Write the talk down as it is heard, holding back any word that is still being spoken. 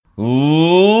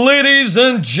Ladies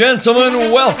and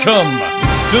gentlemen, welcome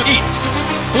to Eat,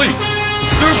 Sleep,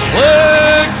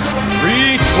 Suplex,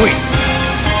 Retweet.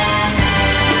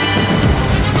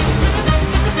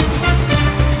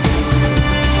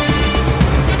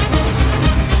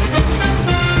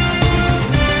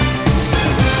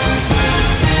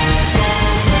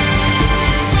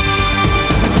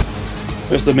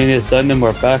 WrestleMania's done and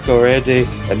we're back already.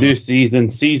 A new season,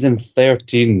 season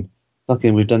 13.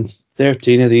 Fucking, we've done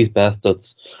 13 of these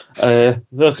bastards.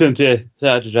 Welcome to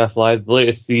Saturday Draft Live, the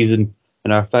latest season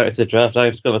in our fantasy draft.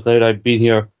 I'm Scott McLeod. I've been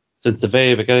here since the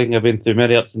very beginning. I've been through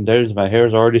many ups and downs. My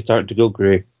hair's already starting to go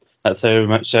grey. That's how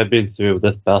much I've been through with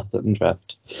this bastard and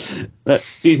draft.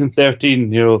 Season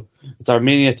 13, it's our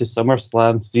Mania to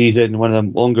SummerSlam season, one of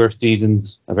the longer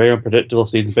seasons, a very unpredictable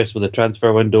season, especially with the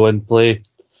transfer window in play.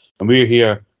 And we're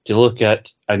here to look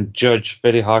at and judge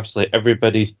very harshly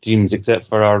everybody's teams except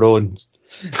for our own,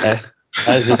 as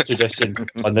is tradition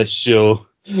on this show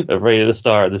right at the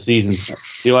start of the season.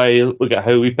 You want to look at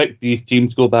how we picked these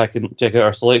teams, go back and check out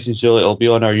our selection show. It'll be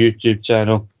on our YouTube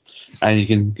channel. And you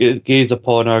can gaze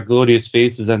upon our glorious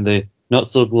faces and the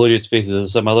not-so-glorious faces of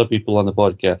some other people on the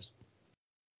podcast.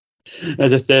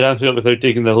 As I said, I'm Scott McLeod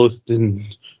taking the hosting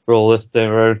role this time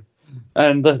around.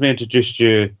 And let me introduce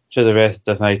you to the rest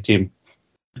of my team.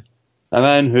 A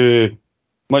man who,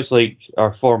 much like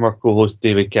our former co-host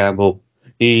David Campbell,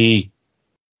 he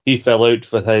fell out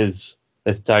with his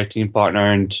tag team partner,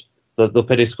 and the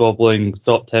pity squabbling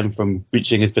stopped him from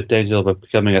reaching his potential of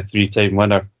becoming a 3-time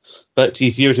winner. But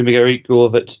he's here to make a right go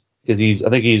of it, because I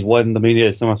think he's won the Mania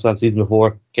at SummerSlam season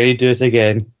before. Can he do it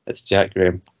again? It's Jack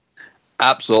Graham.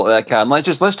 Absolutely, I can. Let's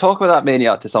talk about that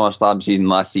Mania to SummerSlam season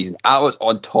last season. I was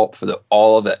on top for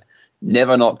all of it.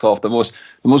 Never knocked off the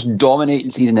most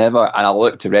dominating season ever, and I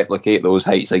look to replicate those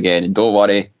heights again. And don't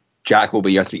worry, Jack will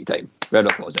be your 3-time. Round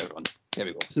of applause, everyone. Here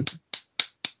we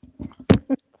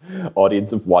go.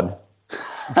 Audience of one.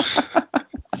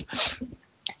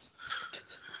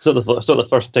 So the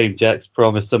first time Jack's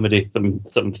promised somebody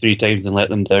something 3 times and let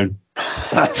them down.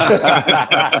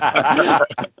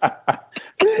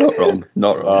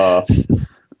 Not wrong.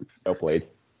 Well played.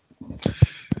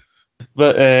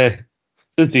 But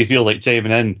since you feel like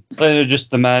chiming in, just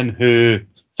the man who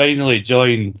finally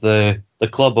joined the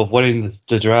club of winning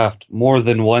the draft more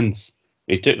than once.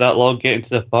 He took that long getting to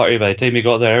the party. By the time he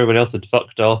got there, everyone else had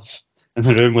fucked off and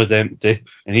the room was empty,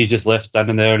 and he's just left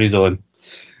standing there on his own.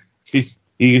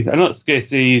 I'm not going to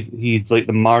say he's like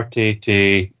the Marty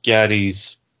to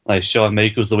Gary's, like Shawn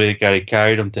Michaels, the way Gary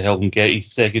carried him to help him get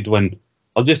his second win.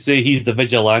 I'll just say he's the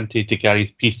vigilante to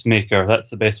Gary's peacemaker. That's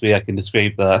the best way I can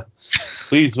describe that.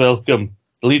 Please welcome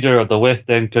the leader of the West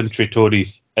End Country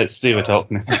Tories. It's David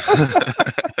Hockney.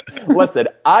 Listen,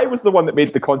 I was the one that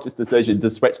made the conscious decision to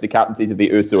switch the captaincy to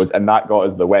the Usos, and that got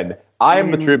us the win. I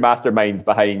am the true mastermind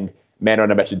behind Men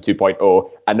on a Mission 2.0,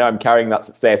 and now I'm carrying that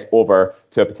success over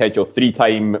to a potential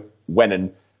 3-time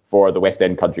winning for the West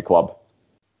End Country Club.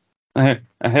 I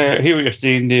hear what you're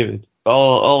saying, David.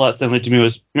 All that sounded to me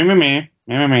was me.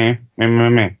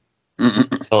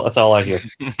 So that's all I hear.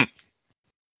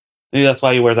 Maybe that's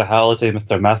why he wears a hat all the time,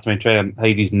 Mr. Mastermind, trying to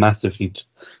hide his massive feet.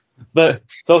 But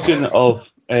talking of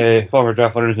former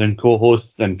draft winners and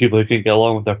co-hosts and people who can't get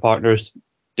along with their partners,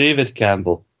 David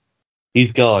Campbell,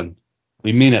 he's gone.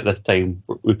 We mean it this time.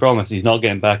 We promise he's not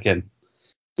getting back in.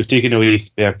 We've taken away his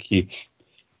spare key.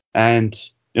 And,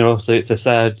 so it's a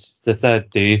sad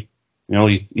day.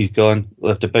 He's gone.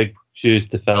 Left a big shoes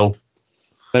to fill.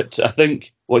 But I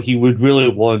think what he would really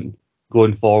want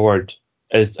going forward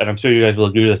is, and I'm sure you guys will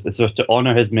agree with this, is just to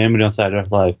honour his memory on Saturday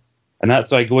Night Live. And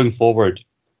that's why going forward,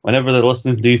 whenever the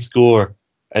listening to his score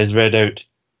is read out,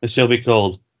 it shall be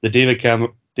called the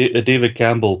David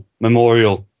Campbell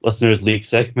Memorial Listeners League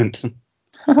segment.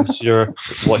 I'm sure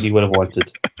it's what he would have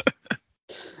wanted.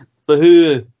 But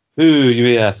who, you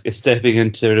may ask, is stepping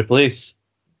in to replace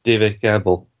David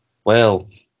Campbell? Well,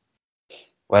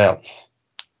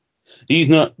 he's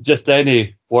not just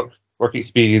any work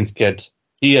experience kid.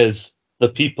 He is the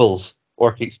people's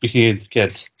work experience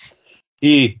kid.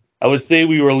 I would say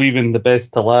we were leaving the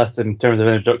best to last in terms of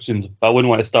introductions, but I wouldn't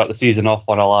want to start the season off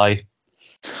on a lie.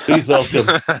 Please welcome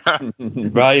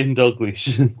Ryan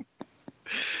Douglas.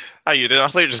 How you doing? I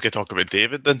thought you were just going to talk about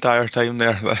David the entire time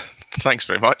there. Thanks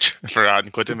very much for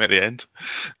including me at the end.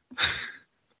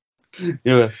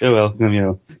 You're welcome.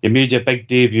 You made your big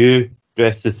debut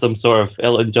dressed as some sort of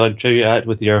Elton John tribute act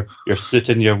with your suit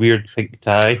and your weird pink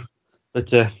tie.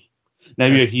 But now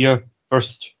you're here,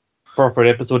 first proper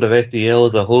episode of SDL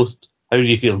as a host. How are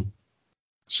you feeling?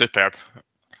 Superb.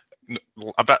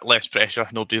 A bit less pressure.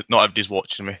 Not everybody's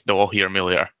watching me. They'll all hear me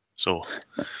later. So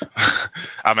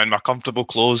I'm in my comfortable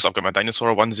clothes. I've got my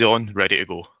dinosaur onesie on, ready to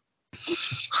go.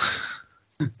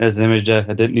 There's an image I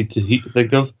didn't need to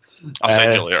think of. I'll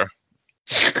send you later.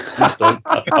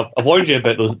 I've warned you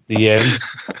about those DMs.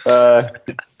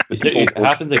 It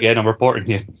happens again, I'm reporting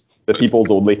you. The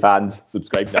People's Only fans,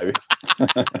 subscribe now.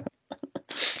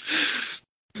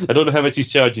 I don't know how much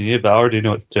he's charging you, but I already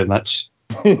know it's too much.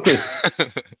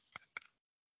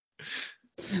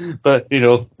 But,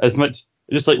 as much,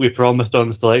 just like we promised on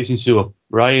the selection show,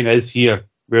 Ryan is here.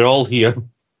 We're all here.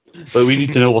 But we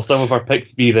need to know, will some of our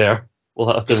picks be there?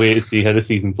 We'll have to wait and see how the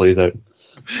season plays out.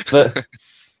 But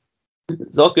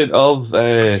talking of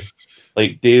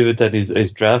David and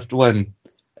his draft win,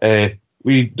 we're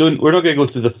not going to go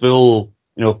through the full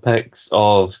picks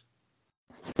of.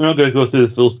 We're not going to go through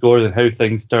the full scores and how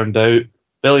things turned out.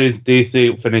 Billy and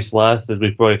Stacey finished last, as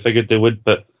we probably figured they would,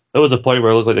 but there was a point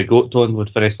where it looked like the Goat Tone would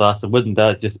finish last, and wouldn't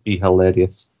that just be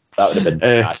hilarious? That would have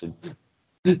been fashion.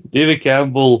 David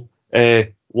Campbell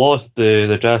lost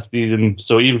the draft season,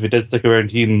 so even if he did stick around,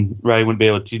 he and Ryan wouldn't be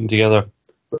able to team together.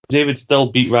 But David still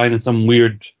beat Ryan in some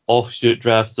weird offshoot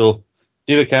draft, so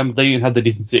David Campbell didn't even have the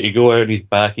decency to go out on his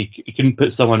back. He couldn't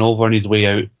put someone over on his way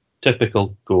out.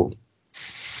 Typical goal.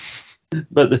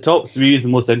 But the top three is the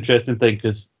most interesting thing,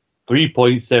 because 3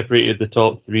 points separated the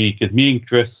top three, because me and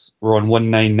Chris were on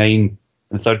 199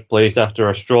 in third place after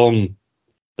a strong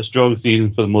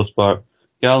season for the most part.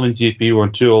 Gal and JP were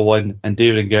on 201 and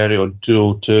David and Gary on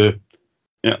 202.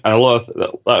 And a lot of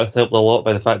that was helped a lot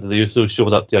by the fact that the Usos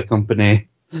showed up to accompany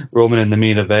Roman in the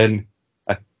main event.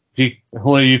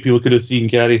 Only you people could have seen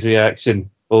Gary's reaction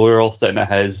while we were all sitting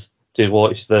at his to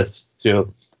watch this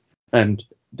show. And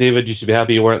David, you should be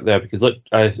happy you weren't there, because look,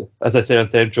 as I said on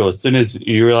Central, as soon as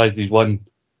you realised he'd won,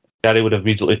 Gary would have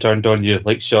immediately turned on you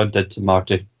like Sean did to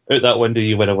Marty. Out that window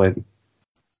you would have went.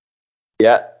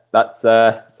 Yeah, that's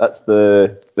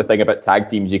the thing about tag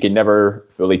teams. You can never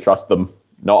fully trust them,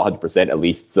 not 100% at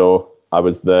least. So I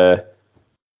did the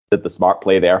smart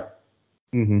play there.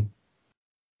 Mm-hmm.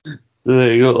 So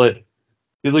there you go. Like,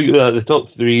 you look at that, the top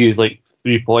three is like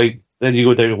 3 points. Then you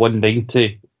go down to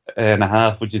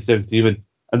 190.5, which is 7th even.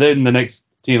 And then the next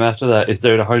team after that is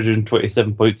down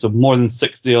 127 points. So more than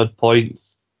 60 odd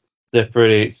points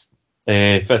separates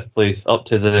 5th place up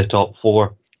to the top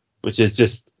four, which is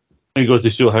just, it goes to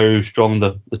show how strong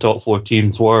the top four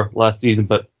teams were last season.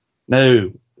 But now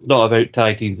it's not about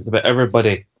tag teams, it's about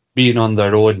everybody being on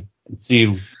their own and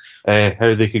seeing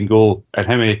how they can go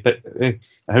and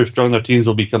how strong their teams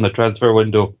will become the transfer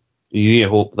window. You need to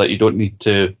hope that you don't need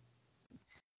to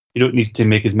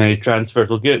make as many transfers.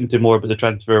 We'll get into more about the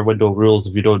transfer window rules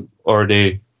if you aren't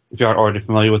already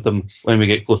familiar with them when we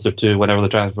get closer to whenever the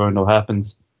transfer window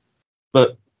happens.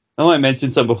 But I want to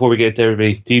mention something before we get to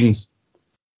everybody's teams.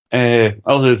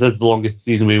 Although this is the longest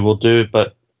season we will do,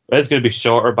 but it's going to be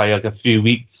shorter by like a few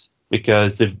weeks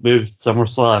because they've moved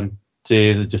SummerSlam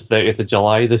to just the 30th of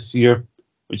July this year,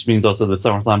 which means also the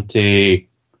SummerSlam to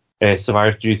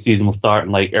Survivor Series season will start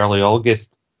in like early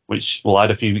August, which will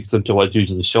add a few weeks into what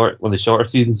usually the shorter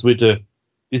seasons would do. Do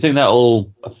you think that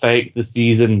will affect this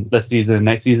season and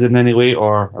next season in any way,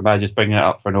 or am I just bringing it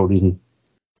up for no reason?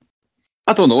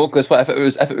 I don't know, because if it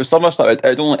was SummerSlam, it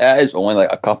is only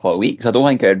like a couple of weeks. I don't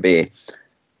think it's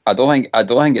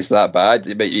that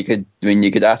bad. But you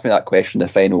could ask me that question the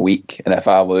final week, and if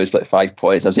I lose like 5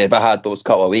 points, I'd say if I had those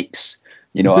couple of weeks,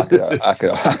 I could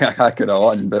have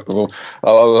won. But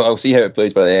I'll see how it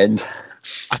plays by the end.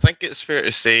 I think it's fair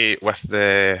to say with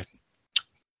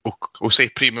we'll say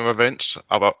premium events.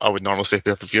 I would normally say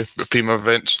pay-per-view, but premium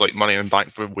events like Money in the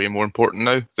Bank are way more important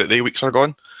now that the weeks are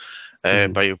gone.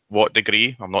 By what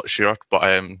degree, I'm not sure,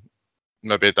 but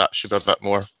maybe that should be a bit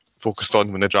more focused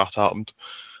on when the draft happened,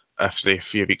 if the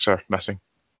few weeks are missing.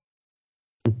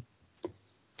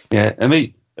 Yeah, it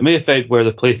may affect where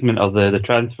the placement of the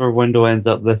transfer window ends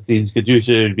up this season, because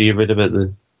usually be rid of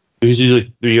it. There's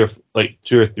usually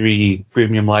 2 or 3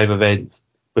 premium live events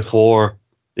before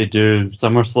they do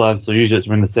SummerSlam, so usually it's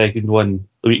when the second one,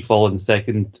 the week following the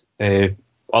second,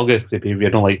 I'll guess the pay-per-view, I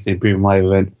don't like saying premium live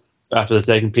event, after the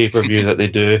second pay-per-view that they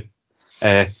do,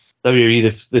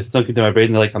 WWE, they've sunk into my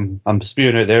brain, they're like, I'm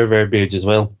spewing out their verbiage as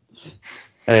well.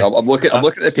 I'm looking at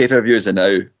the pay-per-views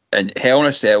now, and Hell in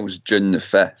a Cell's June the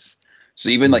 5th. So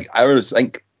even like, I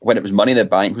think when it was Money in the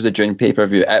Bank was a June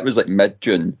pay-per-view, it was like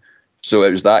mid-June. So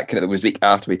it was it was week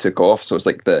after we took off. So it's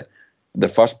like the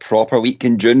first proper week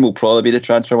in June will probably be the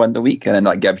transfer window week, and then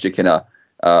that gives you kind of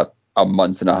a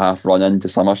month and a half run into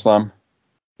SummerSlam.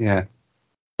 Yeah,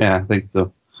 I think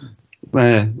so.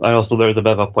 I also, there's a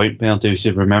bit of a point penalty you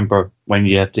should remember when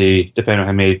you have to, depending on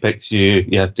how many picks you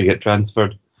have to get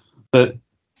transferred. But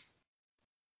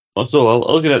Also,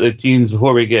 looking at the teams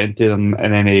before we get into them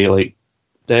in any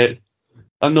depth,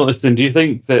 I'm noticing. Do you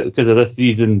think that because of this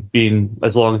season being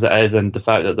as long as it is, and the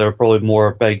fact that there are probably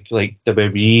more big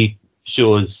WWE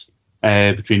shows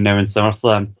between now and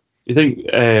SummerSlam, do you think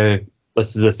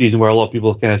this is a season where a lot of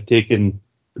people have kind of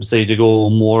decided to go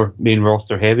more main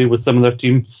roster heavy with some of their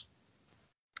teams?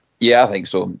 Yeah, I think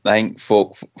so. I think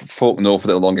folk know for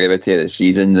the longevity of the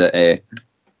season that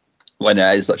when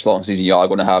it is such a long season, you are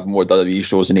going to have more WWE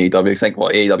shows than AEW. I think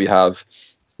what AEW have,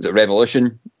 is it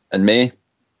Revolution in May?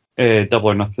 Double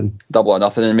or Nothing. Double or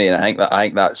Nothing in May, and I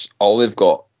think that's all they've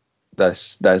got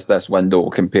this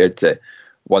window compared to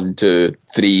 1, 2,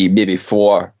 3, maybe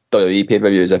 4 WWE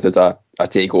pay-per-views if there's a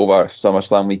takeover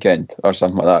SummerSlam weekend or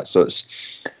something like that. So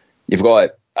you've got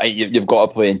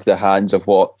to play into the hands of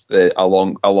what a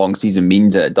long season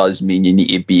means, and it does mean you need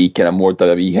to be kind of more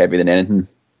WWE heavy than anything.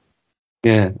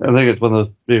 Yeah, I think it's one of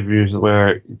those pay-per-views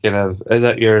where kind of is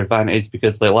at your advantage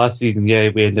because last season, we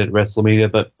ended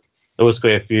WrestleMania, but there was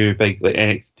quite a few big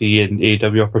NXT and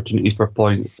AEW opportunities for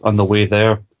points on the way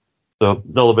there. So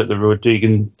it's all about the road too. You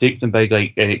can take some big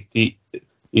NXT,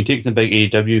 you can take some big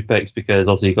AEW picks because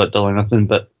also you got Double or Nothing,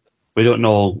 but we don't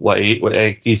know what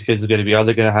NXT's schedule is going to be. Are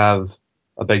they going to have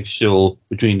a big show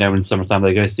between now and SummerSlam?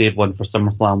 They're going to save one for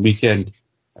SummerSlam weekend.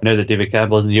 I know that David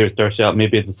Campbell isn't here to start out.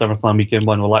 Maybe the SummerSlam weekend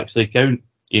one will actually count,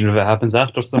 even if it happens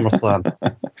after SummerSlam.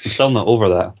 I'm still not over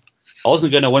that. I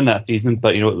wasn't going to win that season,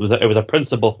 but it was a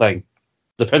principle thing.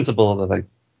 The principle of the thing.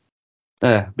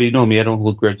 But you know me, I don't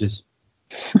hold grudges.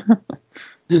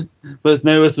 But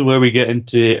now this is where we get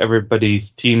into everybody's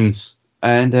teams,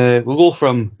 and we'll go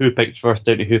from who picked first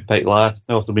down to who picked last.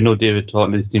 Also, we know David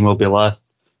Tottenham's team will be last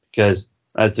because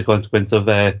that's the consequence of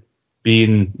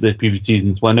being the previous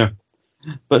season's winner.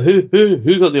 But who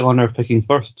got the honour of picking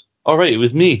first? All right, it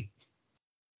was me.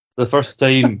 The first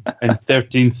time in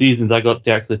 13 seasons I got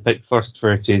to actually pick first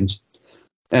for a change.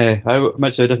 How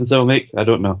much of a difference it'll make, I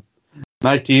don't know.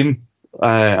 My team,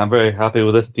 I'm very happy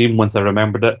with this team once I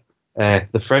remembered it.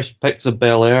 The Fresh Picks of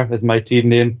Bel Air is my team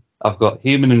name. I've got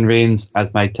Heyman and Reigns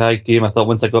as my tag team. I thought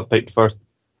once I got picked first,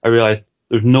 I realised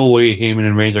there's no way Heyman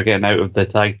and Reigns are getting out of the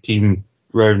tag team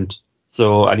round.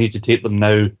 So I need to take them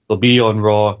now. They'll be on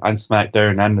Raw and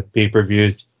SmackDown and the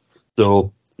pay-per-views.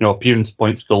 So, appearance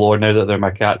points galore now that they're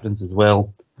my captains as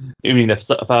well. I mean,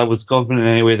 if I was confident in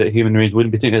any way that Heyman and Reigns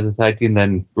wouldn't be taken as a tag team,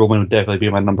 then Roman would definitely be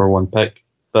my number one pick.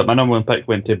 But my number one pick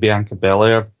went to Bianca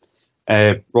Belair,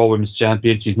 Raw Women's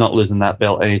Champion. She's not losing that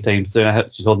belt anytime soon. I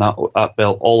hope she's holding that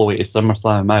belt all the way to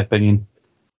SummerSlam, in my opinion.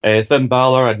 Finn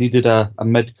Balor, I needed a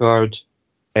mid-card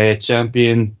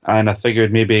champion, and I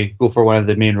figured maybe go for one of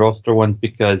the main roster ones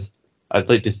because I'd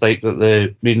like to think that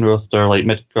the main roster,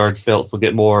 mid-card belts, will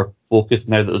get more focused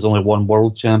now that there's only one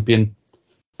world champion.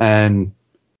 And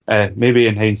maybe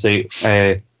in hindsight,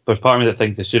 there's part of me that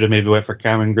thinks I should have maybe went for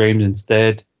Cameron Grimes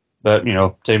instead. But,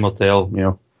 time will tell.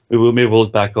 We'll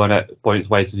look back on it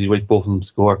points-wise as you watch both of them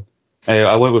score.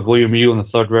 I went with William Regal in the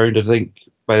third round. I think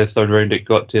by the third round it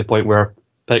got to a point where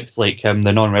picks like him,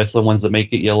 the non-wrestling ones that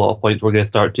might get you a lot of points, were going to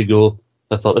start to go.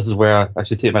 I thought this is where I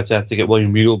should take my chance to get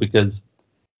William Regal because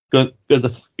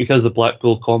the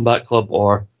Blackpool Combat Club,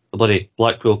 or the bloody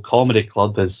Blackpool Comedy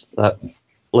Club, as that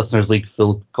Listeners League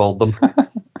Phil called them.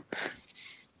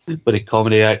 But a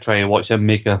comedy act trying to watch him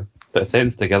make a bit of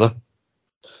sense together.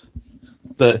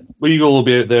 But Regal will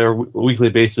be out there on a weekly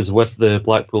basis with the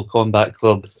Blackpool Combat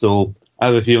Club, so I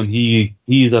have a feeling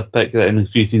he's a pick that in the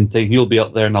season time he'll be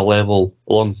up there in a level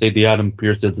alongside the Adam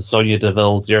Pearces, the Sonya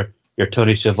Deville's, your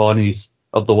Tony Schiavone's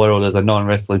of the world as a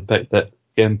non-wrestling pick that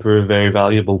can prove very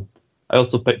valuable. I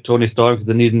also picked Tony Storm because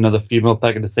I need another female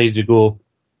pick and decided to go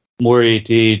more to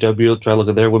AEW, try to look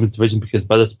at their women's division because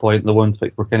by this point the women's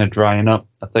pick were kind of drying up,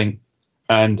 I think.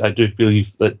 And I do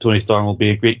believe that Tony Storm will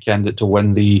be a great candidate to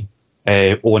win the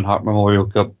Owen Hart Memorial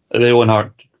Cup, to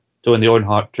win the Owen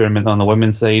Hart tournament on the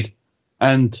women's side.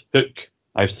 And Hook,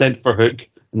 I've sent for Hook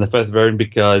in the fifth round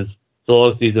because it's a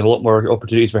long season, a lot more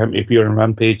opportunities for him to appear on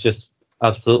Rampage, just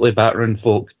absolutely battering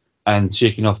folk and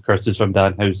shaking off curses from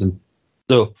Danhausen.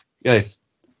 So, guys,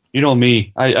 you know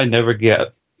me, I never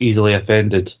get easily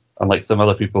offended, unlike some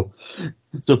other people.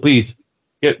 So please,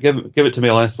 give it to me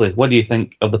honestly. What do you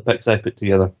think of the picks I put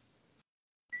together?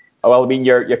 Well, I mean,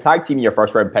 your tag team and your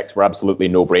first round picks were absolutely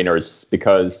no-brainers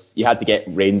because you had to get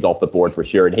Reigns off the board for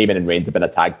sure, and Heyman and Reigns have been a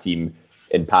tag team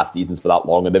in past seasons for that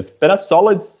long, and they've been a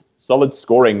solid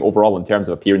scoring overall in terms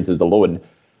of appearances alone.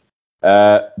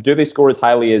 Do they score as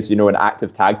highly as an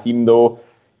active tag team though?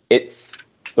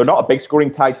 They're not a big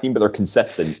scoring tag team, but they're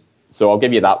consistent. So I'll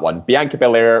give you that one. Bianca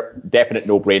Belair, definite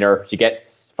no-brainer. She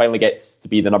finally gets to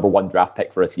be the number one draft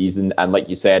pick for a season, and like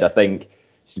you said, I think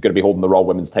she's going to be holding the Raw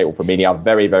Women's title for Mania.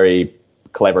 Very, very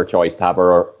clever choice to have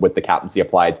her with the captaincy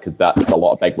applied, because that's a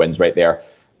lot of big wins right there.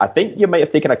 I think you might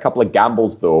have taken a couple of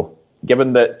gambles, though,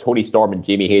 given that Toni Storm and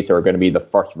Jamie Hayter are going to be the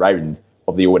first round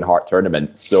of the Owen Hart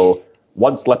tournament. So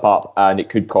one slip up and it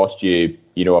could cost you,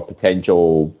 a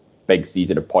potential big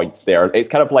season of points there. It's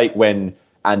kind of like when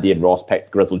Andy and Ross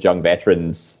picked Grizzled Young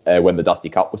Veterans when the Dusty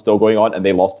Cup was still going on, and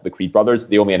they lost to the Creed brothers.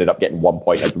 They only ended up getting 1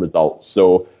 point as a result.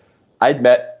 So I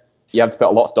admit you have to put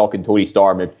a lot of stock in Toni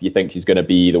Storm if you think she's going to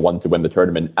be the one to win the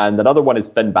tournament. And another one is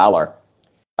Finn Balor.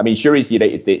 I mean, sure, he's the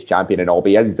United States champion and all, but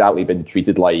he hasn't exactly been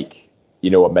treated like,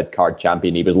 a mid-card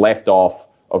champion. He was left off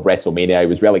of WrestleMania. He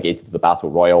was relegated to the Battle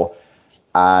Royal.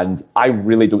 And I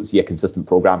really don't see a consistent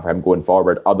program for him going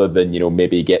forward, other than,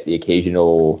 maybe get the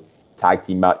occasional tag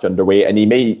team match underway. And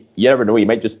you never know, he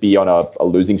might just be on a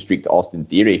losing streak to Austin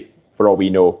Theory, for all we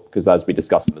know, because as we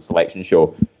discussed in the selection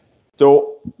show.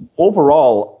 So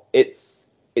overall, it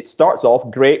starts off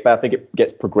great, but I think it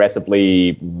gets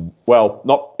progressively,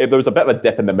 there was a bit of a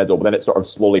dip in the middle, but then it sort of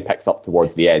slowly picks up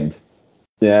towards the end.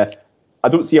 Yeah, I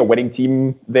don't see a winning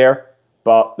team there,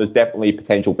 but there's definitely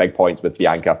potential big points with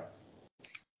Bianca.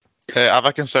 I have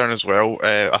a concern as well.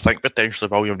 I think potentially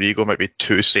William Regal might be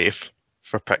too safe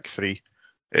for pick 3.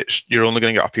 You're only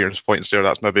going to get appearance points there.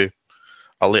 That's maybe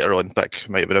a later on pick.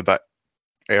 Might have been a bit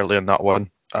early in that one.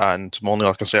 And my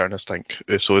only concern is I think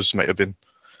Usos might have been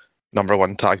number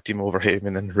 1 tag team over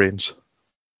Heyman and Reigns.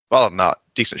 Other than that,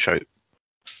 decent shout.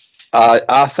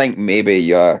 I think maybe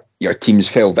your teams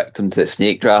fell victim to the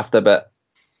snake draft a bit.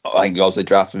 I think obviously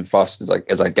drafting first is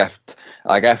a gift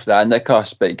and a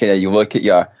curse. But kind of you look at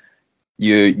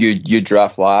you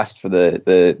draft last for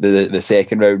the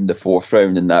second round, the fourth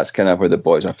round, and that's kind of where the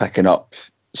boys are picking up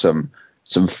some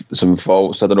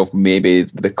faults. I don't know if maybe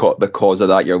because of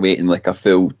that you're waiting like a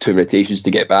full 2 rotations to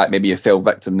get back. Maybe you fell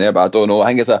victim there, but I don't know. I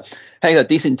think it's a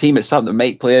decent team. It's something that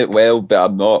might play out well,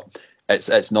 but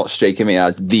it's not striking me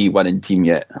as the winning team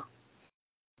yet.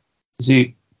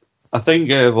 See, I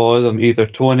think out of all of them, either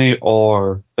Tony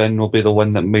or Finn will be the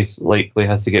one that most likely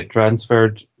has to get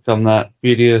transferred come that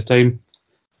period of time.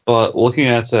 But looking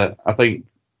at it, I think,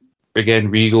 again,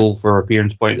 Regal for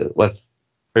appearance point with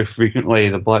how frequently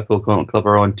the Blackpool Combat Club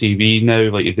are on TV now,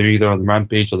 like they're either on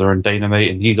Rampage or they're on Dynamite,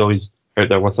 and he's always out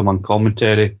there with them on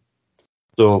commentary.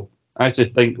 So I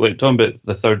actually think, talking about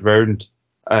the third round,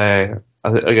 like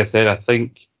I said, I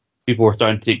think people were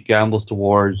starting to take gambles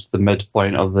towards the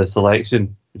midpoint of the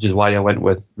selection, which is why I went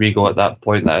with Regal at that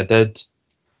point that I did.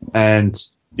 And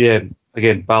yeah,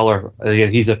 again, Balor,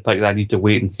 he's a pick that I need to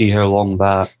wait and see how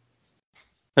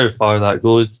far that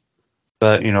goes.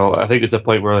 But, I think it's a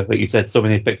point where, like you said, so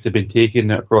many picks have been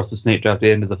taken across the snake draft at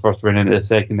the end of the first round into the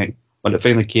second. When it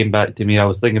finally came back to me, I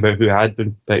was thinking about who had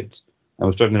been picked. I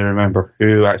was trying to remember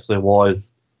who actually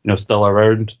was, still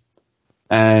around.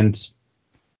 And,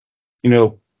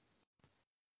 and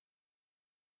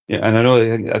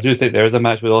I do think there is a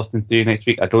match with Austin Theory next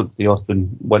week. I don't see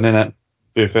Austin winning it,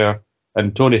 to be fair.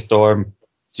 And Toni Storm,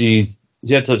 she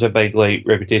had such a big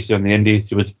reputation on the Indies.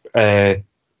 She was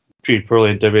treated poorly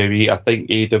in WWE. I think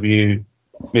AEW,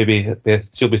 maybe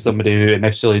she'll be somebody who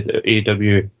initially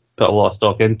AEW put a lot of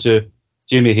stock into.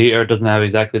 Jamie Hayter doesn't have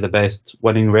exactly the best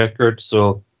winning record,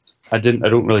 so I don't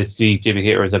really see Jamie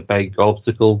Hayter as a big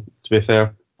obstacle, to be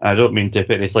fair. I don't mean to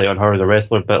put any slight on her as a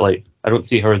wrestler, but I don't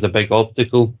see her as a big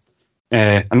obstacle.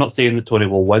 I'm not saying that Toni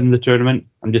will win the tournament.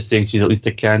 I'm just saying she's at least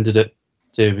a candidate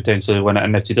to potentially win it.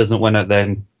 And if she doesn't win it,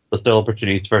 then there's still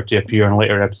opportunities for her to appear on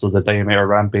later episodes of Dynamite or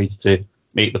Rampage to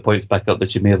make the points back up that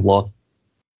she may have lost.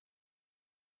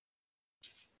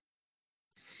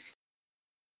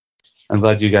 I'm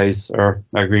glad you guys are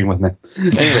agreeing with me.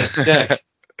 Anyway, Jack.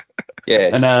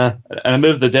 Yes. And a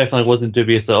move that definitely wasn't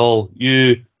dubious at all.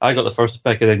 I got the first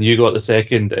pick and then you got the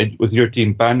second, and with your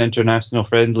team, ban international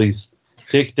friendlies.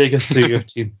 Take us through your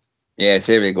team. Yes,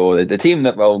 here we go. The team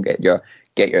that will get your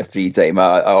 3-time.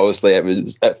 Obviously, it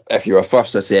was if you were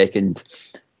first or second,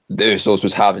 the Usos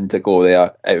was having to go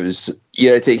there. It was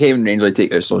take Heyman Reigns or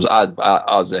take the Usos. I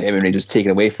was Heyman Reigns was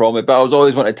taken away from it, but I was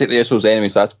always wanting to take the Usos anyway,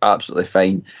 so that's absolutely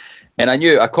fine. And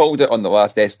I called it on the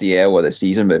last SDL of the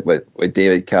season with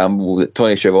David Campbell that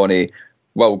Tony Schiavone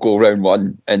will go round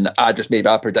 1, and I just made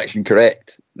my prediction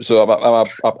correct. So I'm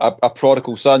a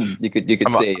prodigal son, you could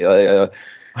say.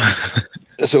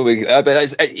 So he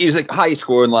was high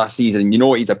scoring last season.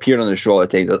 He's appearing on the show all the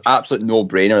time. It's an absolute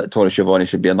no-brainer that Tony Schiavone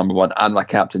should be a number 1 and my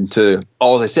captain too.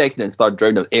 All the second and third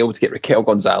round, I was able to get Raquel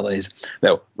Gonzalez,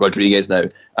 Rodriguez now,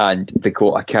 and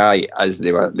Dakota Kai as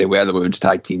they were the women's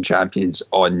tag team champions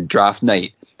on draft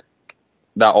night.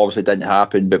 that obviously didn't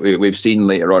happen, but we've seen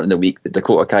later on in the week that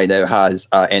Dakota Kai now has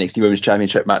an NXT Women's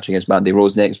Championship match against Mandy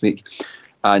Rose next week,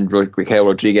 and Raquel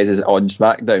Rodriguez is on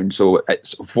SmackDown. So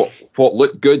it's what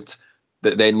looked good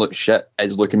that then looks shit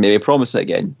is looking maybe promising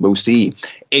again. We'll see.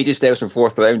 AJ Styles from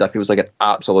 4th round, I feels like an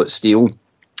absolute steal.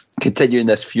 Continuing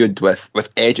this feud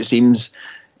with Edge, it seems.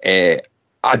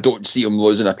 I don't see him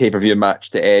losing a pay-per-view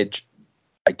match to Edge.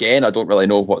 Again, I don't really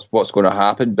know what's going to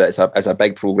happen, but it's a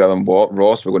big program in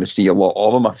Raw, so we're going to see a lot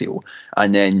of him, I feel.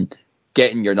 And then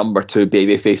getting your number 2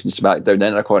 babyface in SmackDown,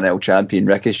 Intercontinental Champion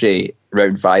Ricochet,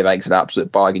 round 5, I think is an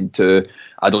absolute bargain too.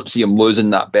 I don't see him losing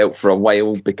that belt for a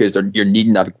while because you're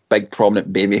needing a big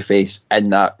prominent babyface in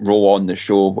that role on the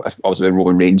show. Obviously,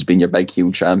 Roman Reigns being your big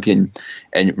heel champion,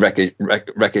 and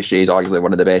Ricochet is arguably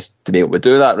one of the best to be able to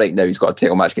do that right now. He's got a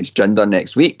title match against Jinder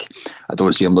next week. I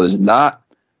don't see him losing that.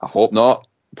 I hope not.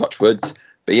 Touch wood.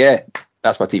 But yeah,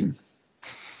 that's my team.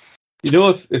 You know,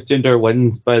 if Jinder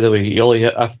wins, by the way,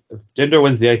 if Jinder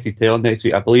wins the IC title next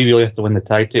week, I believe you only have to win the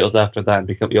tag titles after that,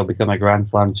 and you'll become a Grand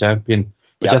Slam champion,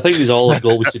 which I think is all a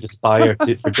goal we should aspire for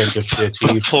Jinder to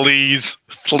achieve. Please.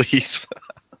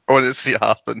 I want to see it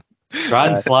happen.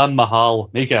 Grand Slam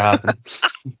Mahal, make it happen.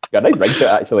 Got a nice ring to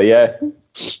it, actually, yeah.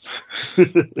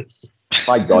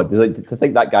 My God, to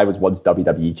think that guy was once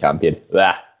WWE champion.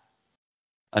 Blah.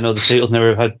 I know the title's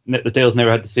never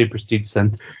had the same prestige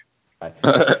since.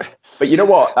 But you know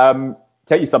what?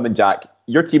 Tell you something, Jack.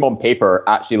 Your team on paper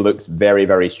actually looks very,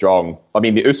 very strong. I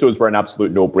mean, the Usos were an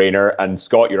absolute no-brainer, and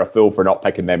Scott, you're a fool for not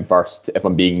picking them first, if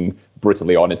I'm being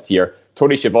brutally honest here.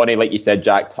 Tony Schiavone, like you said,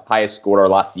 Jack, highest scorer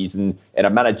last season. In a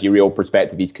managerial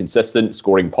perspective, he's consistent,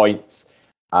 scoring points.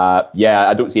 I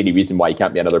don't see any reason why he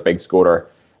can't be another big scorer.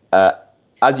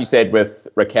 As you said with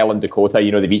Raquel and Dakota,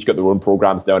 they've each got their own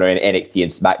programs down in NXT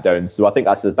and SmackDown, so I think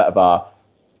that's a bit of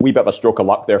a stroke of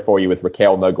luck there for you with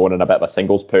Raquel now going on a bit of a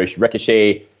singles push.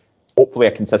 Ricochet, hopefully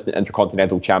a consistent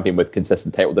Intercontinental Champion with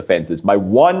consistent title defenses. My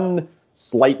one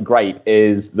slight gripe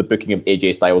is the booking of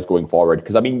AJ Styles going forward.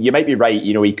 Because, I mean, you might be right.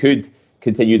 He could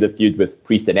continue the feud with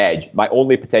Priest and Edge. My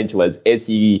only potential is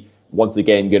he once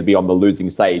again going to be on the losing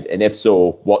side? And if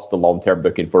so, what's the long-term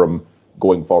booking for him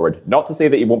going forward? Not to say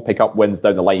that he won't pick up wins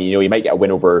down the line. He might get a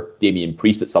win over Damian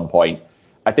Priest at some point.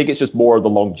 I think it's just more the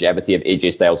longevity of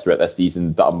AJ Styles throughout this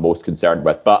season that I'm most concerned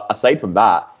with. But aside from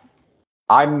that,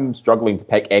 I'm struggling to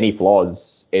pick any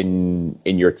flaws in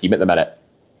your team at the minute.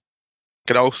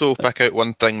 Can I also pick out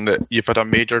one thing that you've had a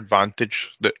major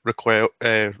advantage that Raquel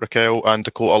and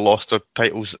Dakota lost their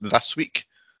titles this week.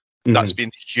 Mm-hmm. That's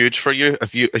been huge for you.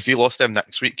 If you lost them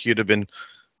next week, you'd have been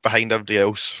behind everybody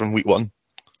else from week 1.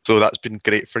 So that's been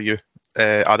great for you.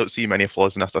 I don't see many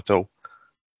flaws in this at all.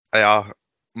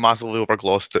 Massively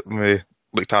overglossed it when we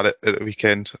looked at it at the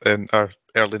weekend or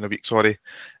early in the week,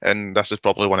 and this is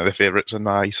probably one of the favourites in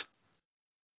my eyes.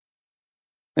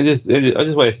 I just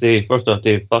want to say, first off,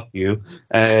 Dave, fuck you.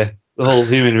 The whole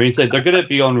Human Reigns side, they're going to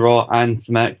be on Raw and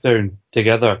SmackDown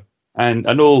together, and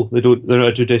I know they're not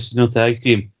a traditional tag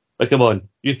team, but come on,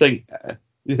 you think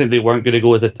they weren't going to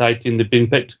go as a tag team? They've been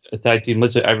picked a tag team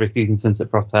literally every season since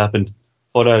it first happened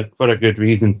for a good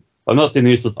reason. I'm not saying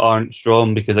the Usos aren't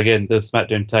strong because, again, they're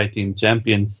SmackDown Tag Team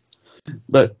Champions.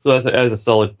 But so that's a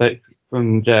solid pick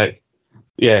from Jack.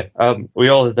 Yeah, we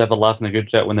all had to have a laugh and a good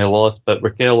chat when they lost, but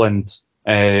Raquel and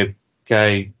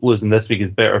Kai losing this week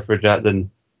is better for Jack than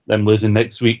them losing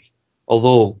next week.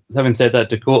 Although, having said that,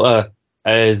 Dakota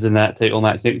is in that title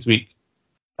match next week,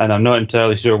 and I'm not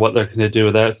entirely sure what they're going to do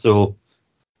with that, so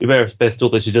you better best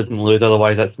hope that she doesn't lose,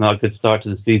 otherwise that's not a good start to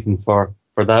the season for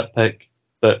that pick.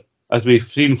 But as we've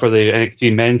seen for the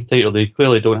NXT men's title, they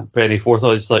clearly don't put any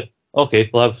forethought. It's like, okay,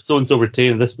 we'll have so-and-so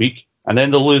retain this week, and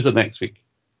then they'll lose it next week.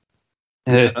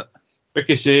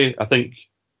 Ricochet, I think,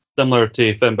 similar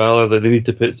to Finn Balor, that they need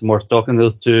to put some more stock in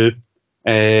those two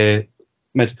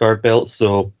mid-card belts,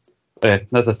 so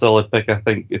that's a solid pick, I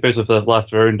think, especially for the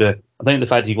last round. I think the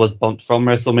fact he was bumped from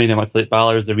WrestleMania, much like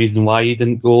Balor, is the reason why he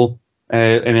didn't go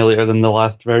any later than the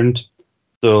last round.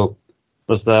 So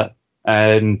there's that.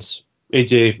 And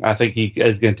AJ, I think he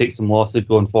is going to take some losses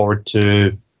going forward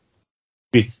to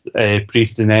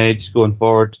Priest and Edge going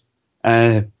forward.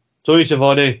 Tony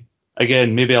Schiavone,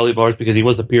 again, maybe Elite Bars because he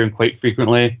was appearing quite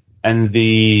frequently in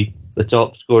the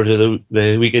top scores of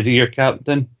the week. Is he your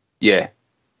captain? Yeah.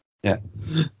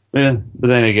 But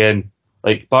then again,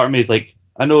 like, part of me is like,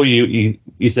 I know you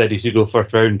said you should go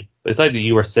first round, but the fact that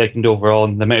you were second overall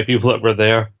and the amount of people that were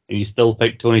there and you still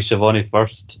picked Tony Schiavone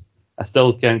first, I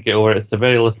still can't get over it. It's a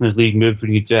very Listeners League move for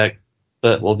you, Jack,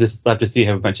 but we'll just have to see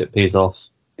how much it pays off.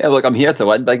 Yeah, look, I'm here to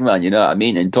win, big man, you know what I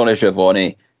mean? And Tony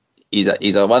Schiavone, he's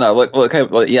a winner. Look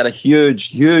how he had a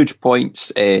huge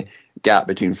points gap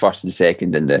between first and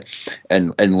second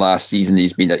in last season.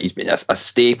 He's been a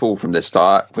staple from the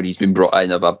start when he's been brought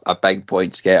in of a big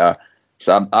points getter.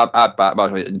 So I back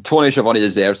Tony Schiavone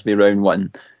deserves to be round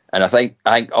one. And I think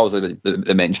also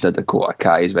the mention of Dakota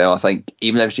Kai as well. I think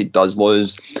even if she does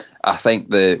lose, I think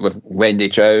with Wendy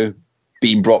Chow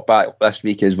being brought back this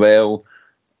week as well,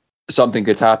 something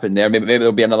could happen there. Maybe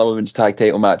there'll be another women's tag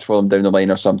title match for them down the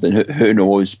line or something. Who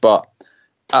knows? But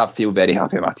I feel very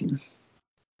happy with my team.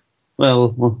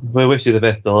 Well, we wish you the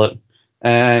best of luck.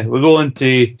 We'll go on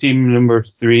to team number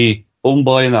 3,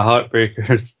 Homeboy and the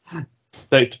Heartbreakers,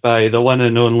 picked by the one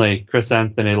and only Chris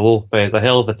Anthony Lopez, a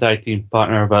hell of a tag team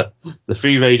partner, but the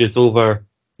free ride is over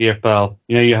here, pal.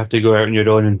 You know you have to go out on your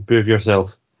own and prove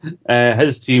yourself.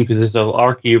 His team consists of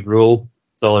RK Bro,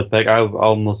 solid pick. I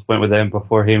almost went with them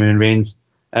before Heyman Reigns.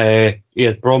 He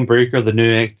has Braun Breaker, the new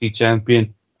NXT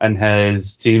champion, and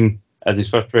his team as his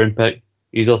first round pick.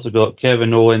 He's also got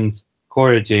Kevin Owens,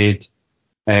 Cora Jade,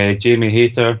 Jamie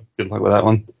Hayter, good luck with that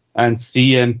one, and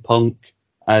CM Punk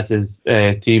as his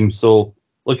team. So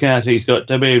looking at it, he's got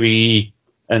WWE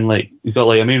and he's got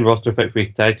a main roster pick for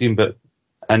his tag team, but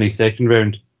in his second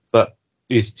round. But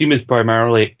his team is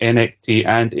primarily NXT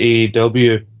and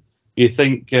AEW. You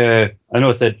think? I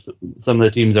know I said some of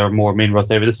the teams are more main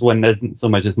roster, but this one isn't so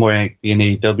much. It's more NXT and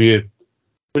AEW.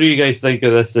 What do you guys think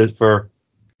of this?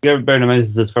 Bearing in mind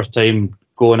this is his first time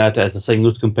going at it as a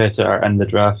singles competitor in the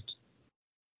draft.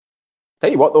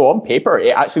 Tell you what, though, on paper,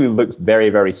 it actually looks very,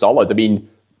 very solid. I mean,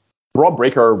 Braun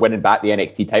Breaker winning back the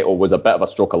NXT title was a bit of a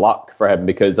stroke of luck for him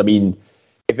because, I mean,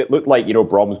 if it looked like,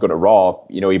 Braun was going to Raw,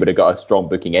 he would have got a strong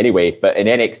booking anyway. But in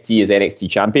NXT as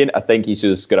NXT champion, I think he's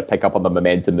just going to pick up on the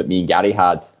momentum that me and Gary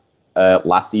had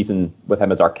last season with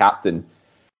him as our captain.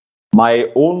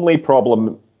 My only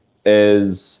problem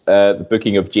is the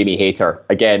booking of Jamie Hayter.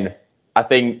 Again, I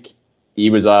think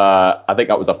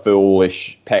that was a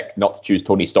foolish pick not to choose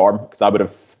Tony Storm, because I would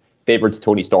have favoured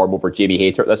Tony Storm over Jamie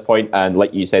Hayter at this point. And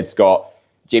like you said, Scott,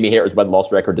 Jamie Hayter's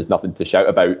win-loss record is nothing to shout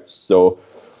about. So,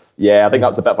 yeah, I think that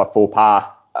was a bit of a faux pas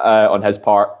on his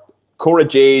part. Cora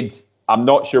Jade, I'm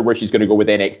not sure where she's going to go with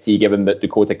NXT, given that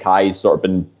Dakota Kai's sort of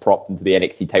been propped into the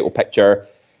NXT title picture.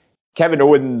 Kevin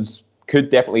Owens could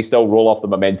definitely still roll off the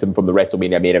momentum from the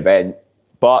WrestleMania main event,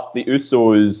 but the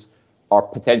Usos are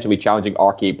potentially challenging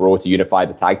RK Bro to unify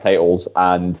the tag titles,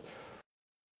 and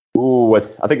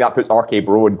I think that puts RK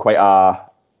Bro in quite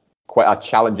a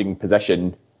challenging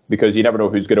position, because you never know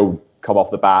who's going to come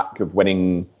off the back of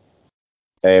winning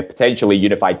potentially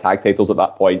unified tag titles at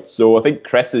that point. So I think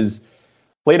Chris is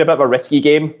playing a bit of a risky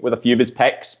game with a few of his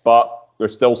picks, but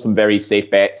there's still some very safe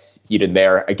bets here and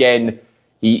there. Again,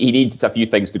 he needs a few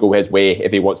things to go his way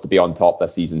if he wants to be on top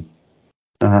this season.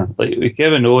 Like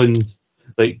Kevin Owens,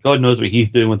 God knows what he's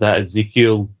doing with that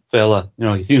Ezekiel fella.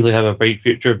 He seems like have a bright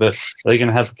future, but they're going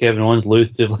to have Kevin Owens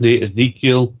lose to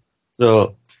Ezekiel.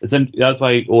 So that's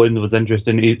why Owens was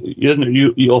interesting.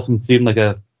 You often see him like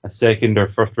a second or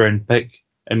first round pick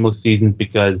in most seasons,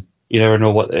 because you never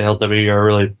know what the hell WWE are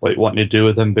really wanting to do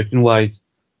with him booking wise.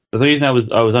 The reason I was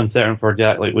uncertain for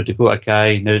Jack, with Dakota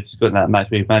Kai, now she's got in that match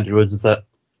with Mandy Rose, is that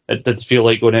it did feel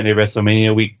like going into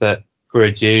WrestleMania week that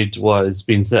Cora Jade was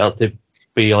being set up to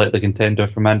be the contender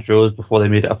for Mandy Rose before they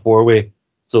made it a 4-way.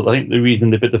 So I think the reason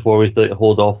they put the 4-way is to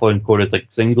hold off on Cora's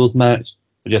singles match,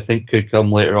 which I think could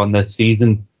come later on this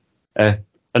season. I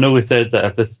know we said that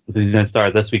if this season had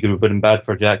started this week, it would have been bad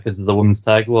for Jack because of the women's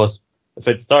tag loss. If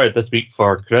it started this week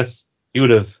for Chris, he would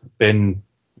have been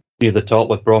near the top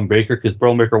with Braun Breaker, because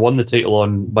Braun Breaker won the title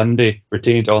on Monday,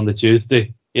 retained it on the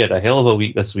Tuesday. He had a hell of a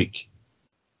week this week.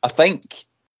 I think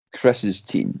Chris's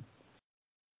team,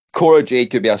 Cora Jade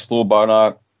could be a slow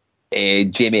burner.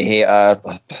 Jamie Hayter,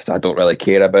 I don't really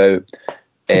care about.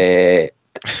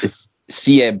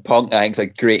 CM Punk, I think, is a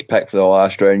great pick for the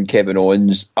last round. Kevin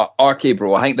Owens, RK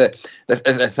Bro. I think that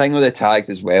the thing with the tags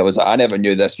as well is that I never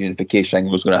knew this unification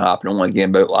thing was going to happen. Only a game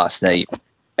about last night,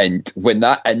 and when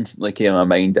that instantly came in my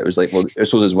mind, it was like, well,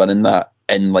 Usos is winning that,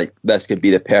 and this could be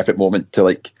the perfect moment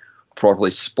to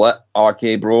properly split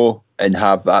RK Bro and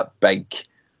have that big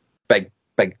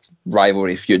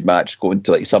rivalry feud match going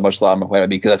to SummerSlam or whatever,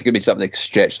 because I think it could be something that's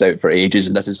stretched out for ages,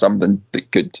 and this is something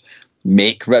that could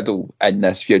make Riddle in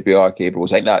this feud with RK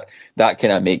Bros. I think that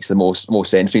kind of makes the most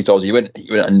sense. So you wouldn't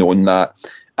have known that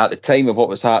at the time of what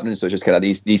was happening, so it's just kind of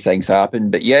these things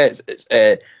happen. But yeah, it's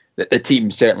the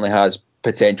team certainly has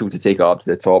potential to take it up to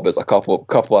the top. There's a couple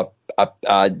of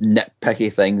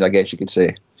nitpicky things, I guess you could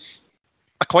say.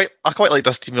 I quite like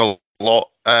this team a lot.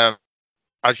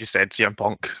 As you said, CM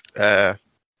Punk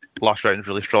last round is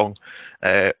really strong.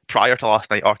 Prior to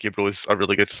last night, RK Bro is a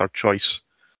really good third choice.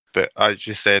 But as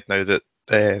you said, now that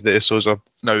the Usos are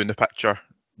now in the picture,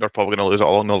 they're probably going to lose it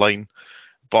along the line.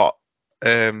 But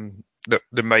they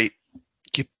might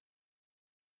keep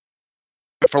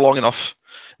it for long enough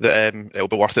that it'll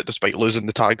be worth it despite losing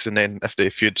the tags. And then if they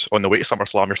feud on the way to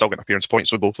SummerSlam, you're still getting appearance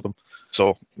points with both of them. So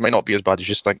it might not be as bad as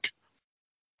you think.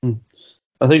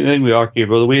 I think the thing with RK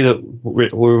Bro, the way that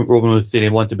Roman was saying he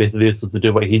wanted basically Usos to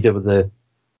do what he did with the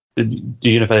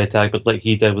unified tag, but like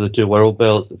he did with the 2 world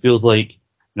belts, it feels like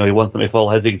he wants them to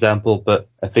follow his example. But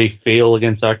if they fail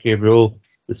against RK Bro,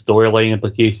 the storyline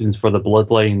implications for the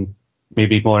bloodline may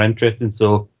be more interesting.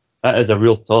 So that is a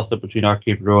real toss-up between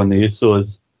RK Bro and the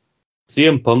Usos.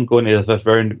 CM Punk going to the 5th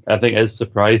round, I think, is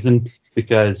surprising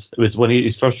because it was when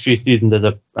his first 3 seasons as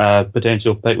a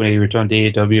potential pick when he returned to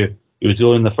AEW. He was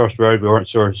going in the 1st round. We weren't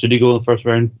sure should he go in the 1st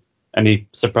round, and he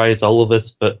surprised all of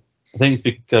us. But I think it's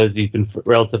because he's been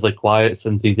relatively quiet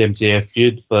since his MJF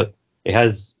feud. But he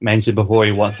has mentioned before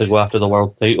he wants to go after the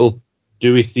world title.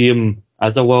 Do we see him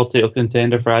as a world title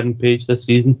contender for Adam Page this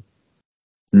season?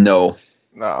 No.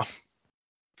 No.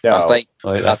 I think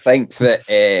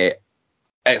that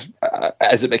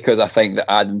is it because I think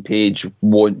that Adam Page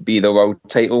won't be the world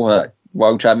title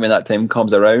world champion that time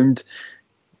comes around?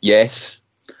 Yes.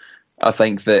 I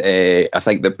think that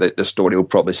the story will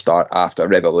probably start after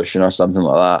Revolution or something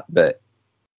like that, but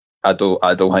I don't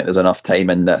think there's enough time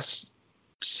in this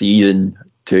season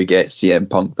to get CM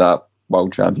Punk that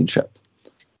world championship.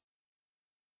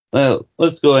 Well,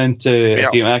 let's go into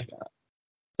Team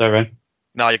Sorry, Ryan.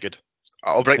 Nah, you're good.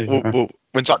 I'll break.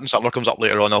 When something similar comes up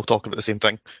later on, I'll talk about the same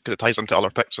thing because it ties into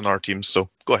other picks on our teams. So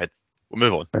go ahead. We'll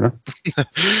move on.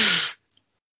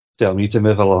 Tell me to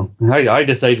move along. I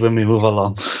decide when we move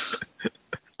along.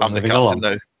 I'm the captain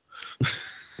now.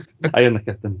 I am the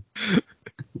captain.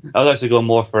 I was actually going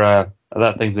more for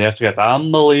that thing they have to get.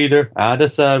 I'm the leader. I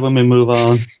decide when we move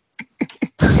on.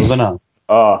 Moving on.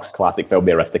 Oh, classic film,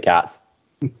 The Aristocats.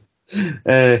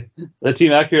 The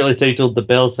team accurately titled the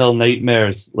Bells Hill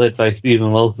Nightmares, led by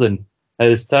Stephen Wilson.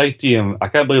 His tag team, I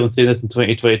can't believe I'm saying this in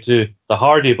 2022, the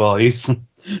Hardy Boys.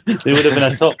 They would have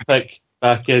been a top pick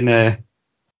back in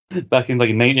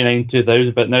like 99,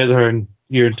 2000, but now they're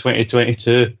here in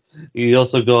 2022. You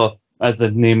also got, as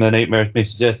the name of the Nightmares may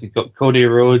suggest, you've got Cody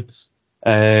Rhodes.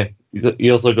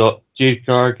 You also got Jade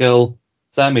Cargill,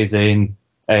 Sami Zayn,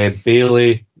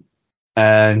 Bayley,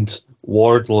 and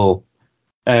Wardlow.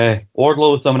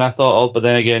 Wardlow was someone I thought of, but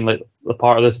then again, like the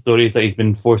part of the story is that he's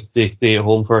been forced to stay at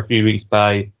home for a few weeks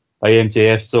by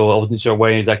MJF, so I wasn't sure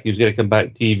when exactly he was going to come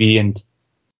back to TV and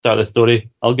start the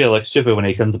story. I'll get like stupid when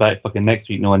he comes back fucking next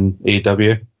week on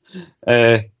AEW.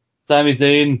 Sami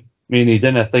Zayn, I mean, he's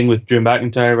in a thing with Drew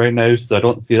McIntyre right now, so I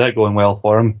don't see that going well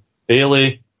for him.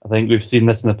 Bayley, I think we've seen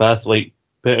this in the past, like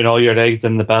putting all your eggs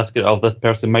in the basket of this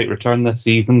person might return this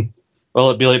season. Will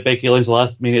it be like Becky Lynch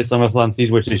last minute SummerSlam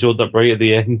season where she showed up right at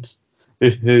the end?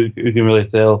 Who can really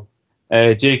tell?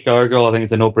 Jade Cargill, I think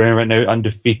it's a no-brainer right now,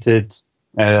 undefeated.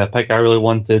 A pick I really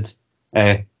wanted.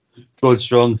 Going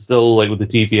strong still, like with the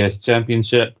TBS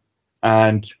Championship.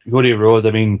 And Cody Rhodes,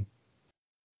 I mean,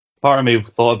 part of me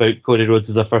thought about Cody Rhodes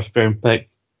as a first-round pick,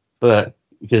 but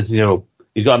because, he's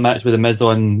got a match with The Miz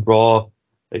on Raw.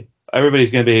 Like,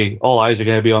 everybody's going to be, all eyes are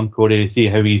going to be on Cody to see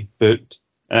how he's booked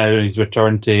and his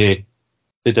return to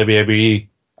WWE.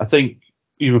 I think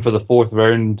even for the 4th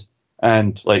round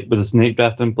and like with the snake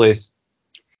draft in place,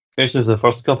 especially for the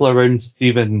first couple of rounds,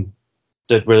 Steven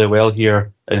did really well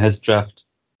here in his draft.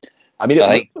 I mean,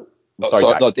 Dave,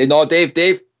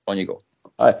 on you go.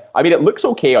 I mean, it looks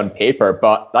okay on paper,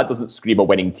 but that doesn't scream a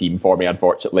winning team for me,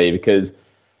 unfortunately, because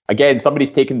again,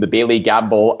 somebody's taken the Bayley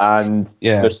gamble, and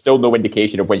there's still no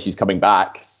indication of when she's coming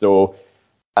back. So,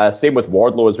 same with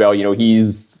Wardlow as well.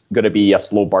 He's going to be a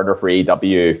slow burner for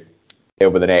AEW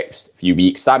over the next few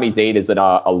weeks. Sami Zayn is in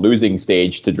a losing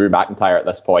stage to Drew McIntyre at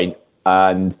this point,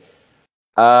 and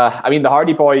I mean, the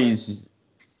Hardy Boys.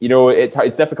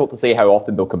 It's difficult to say how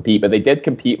often they'll compete, but they did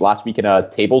compete last week in a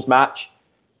tables match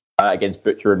against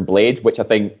Butcher and Blade, which I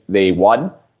think they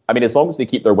won. I mean, as long as they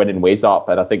keep their winning ways up,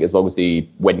 and I think as long as they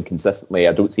win consistently,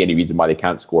 I don't see any reason why they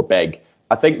can't score big.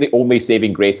 I think the only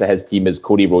saving grace of his team is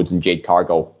Cody Rhodes and Jade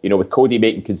Cargill. With Cody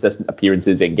making consistent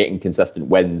appearances and getting consistent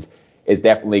wins, is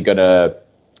definitely going to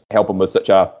help him with such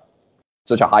a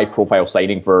high-profile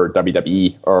signing for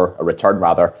WWE, or a return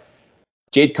rather.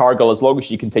 Jade Cargill, as long as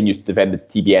she continues to defend the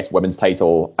TBS women's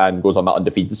title and goes on that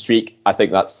undefeated streak, I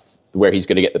think that's where he's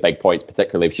going to get the big points,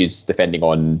 particularly if she's defending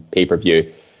on pay-per-view.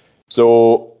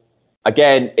 So,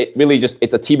 again,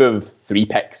 it's a team of 3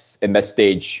 picks in this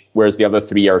stage, whereas the other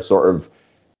 3 are sort of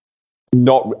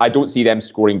not. I don't see them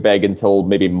scoring big until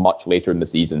maybe much later in the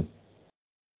season.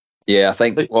 Yeah, I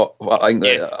think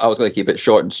I was going to keep it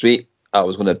short and sweet. I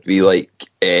was going to be like,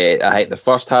 I think the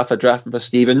first half of drafting for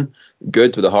Stephen,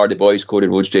 good with the Hardy Boys, Cody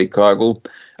Rhodes, Jade Cargill.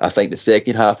 I think the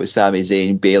second half with Sami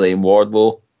Zayn, Bayley, and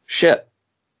Wardlow, shit.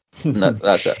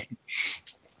 That's it.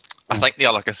 I think the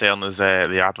other concern is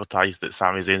they advertised that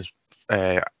Sami Zayn's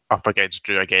up against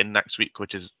Drew again next week,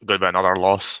 which is going to be another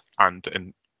loss,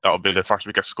 and that'll be the first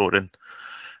week of scoring.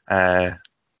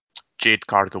 Jade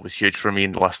Cargill was huge for me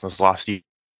in the listeners last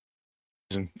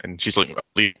season, and she's looking at,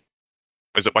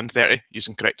 is it 130? You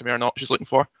can correct me or not, she's looking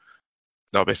for?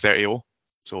 That'll be 30-0.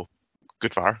 So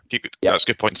good for her. That's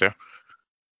good points there.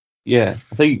 Yeah,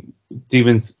 I think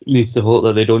Stevens needs to hope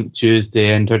that they don't choose to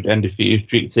enter undefeated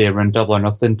streak, say around Double or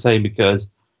Nothing time, because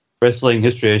wrestling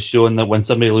history has shown that when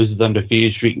somebody loses the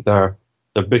undefeated streak, their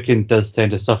booking does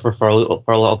tend to suffer for a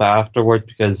little bit afterwards,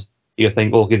 because you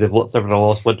think, okay, they've suffered a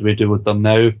loss, what do we do with them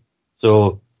now?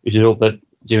 So we should hope that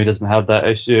Jamie doesn't have that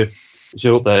issue. We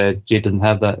should hope that Jade doesn't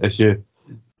have that issue.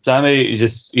 Sami,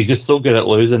 he's just so good at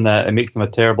losing that it makes him a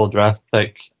terrible draft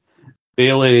pick.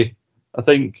 Bayley, I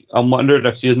think I'm wondering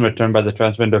if she doesn't return by the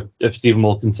transfer window, if Stephen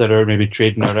will consider maybe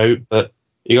trading her out. But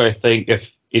you got to think,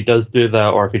 if he does do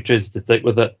that, or if he chooses to stick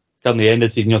with it, come the end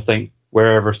of the season, you'll think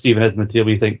wherever Stephen is in the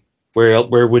table, you think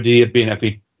where would he have been if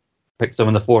he picked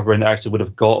someone in the fourth round that actually would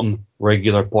have gotten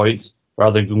regular points,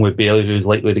 rather than going with Bayley, who's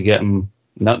likely to get him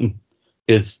nothing.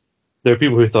 Because there are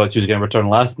people who thought she was going to return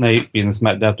last night, being the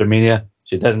SmackDown after Mania.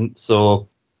 She didn't, so,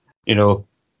 well,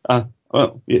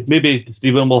 maybe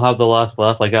Stephen will have the last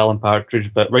laugh like Alan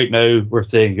Partridge, but right now we're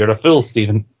saying you're a fool,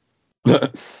 Stephen.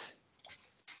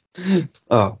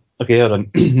 Oh, okay, hold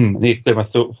on. I need to clear my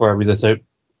throat before I read this out.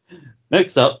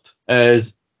 Next up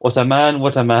is what a man,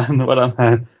 what a man, what a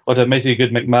man, what a mighty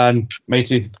good McMahon,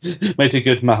 mighty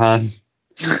good Mahan.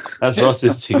 That's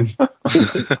Ross's team.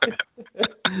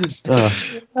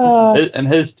 And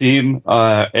his team,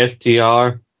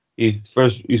 FTR. He's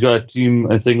got a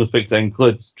team in singles picks that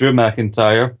includes Drew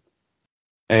McIntyre,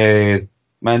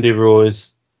 Mandy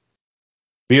Rose,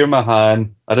 Veer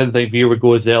Mahan. I didn't think Veer would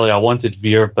go as early. I wanted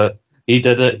Veer, but he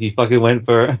did it. He fucking went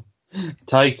for it.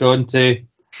 Ty Conti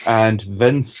and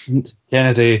Vincent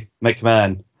Kennedy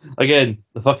McMahon. Again,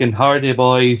 the fucking Hardy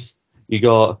Boys. You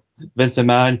got Vince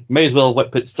McMahon. May as well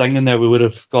put Sting in there. We would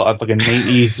have got a fucking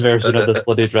 90s version of this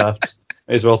bloody draft.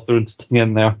 May as well throw Sting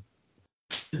in there.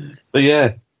 But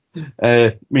yeah.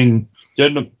 Veer Mahan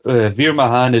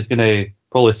is going to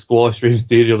probably squash Rey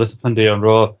Mysterio this Monday on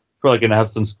Raw. Probably going to have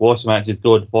some squash matches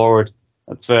going forward.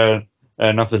 That's fair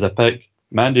enough as a pick.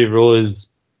 Mandy Rose,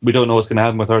 we don't know what's going to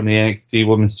happen with her in the NXT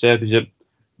Women's Championship.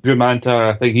 Drew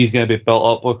McIntyre, I think he's going to be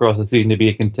built up across the season to be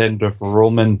a contender for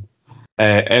Roman.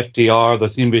 FTR, they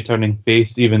seem to be turning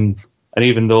face, even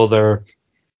though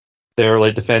they're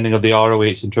like defending of the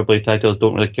ROH and Triple A titles,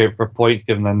 don't really count for points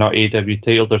given they're not AEW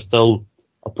titles. They're still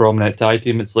a prominent tag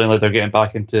team. It's like they're getting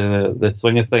back into the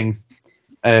swing of things.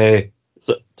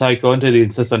 So Ty Conti, they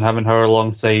insist on having her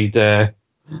alongside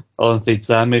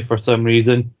Sami for some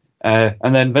reason.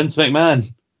 And then Vince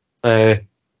McMahon, the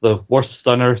worst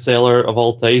stunner seller of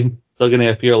all time, still going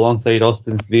to appear alongside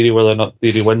Austin Theory, whether or not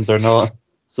Theory wins or not.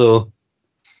 So,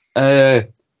 I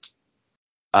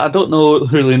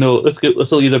don't really know. This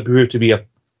will either prove to be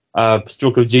a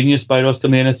stroke of genius by Ross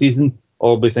coming in a season,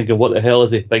 or we'll be thinking, what the hell is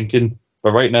he thinking?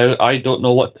 But right now, I don't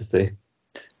know what to say.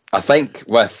 I think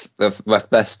with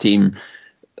this team,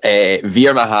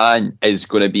 Veer Mahan is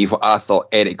going to be what I thought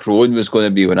Eric Rowan was going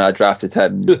to be when I drafted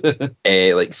him,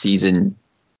 like season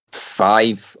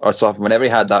 5 or something. Whenever he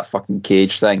had that fucking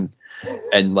cage thing,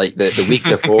 and like the week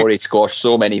before, he squashed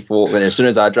so many folk. And as soon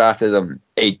as I drafted him,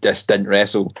 he just didn't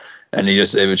wrestle, and it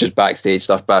was just backstage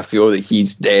stuff. But I feel that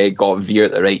he's got Veer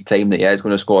at the right time. That he is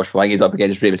going to squash. When he's up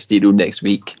against Rey Mysterio next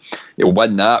week, he'll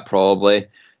win that probably.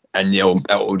 And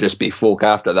it'll just be folk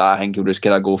after that. I think he'll just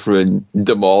kind of go through and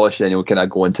demolish, and he'll kind of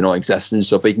go into non-existence.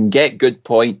 So if we can get good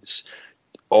points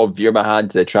of Veer Mahan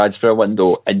to the transfer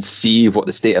window and see what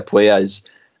the state of play is,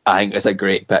 I think it's a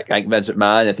great pick. I think Vince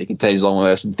McMahon, if he continues along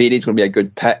with us, Theory's going to be a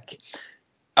good pick.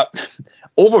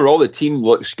 Overall, the team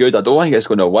looks good. I don't think it's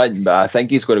going to win, but I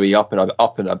think he's going to be up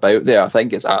and about there. I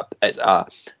think it's a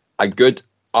good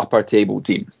upper table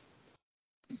team.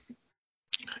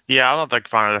 Yeah, I'm a big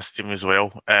fan of this team as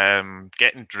well.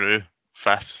 Getting Drew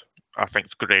 5th, I think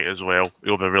it's great as well.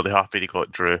 You'll be really happy he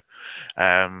got Drew.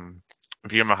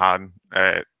 Veer Mahan,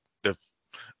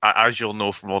 as you'll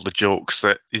know from all the jokes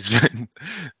that he's been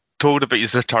told about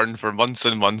his return for months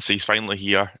and months, he's finally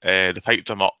here. They piped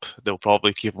him up. They'll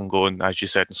probably keep him going, as you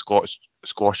said, in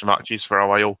squash matches for a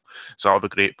while. So that'll be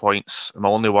great points. My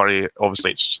only worry,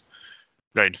 obviously, it's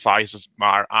round 5 doesn't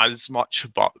matter as much,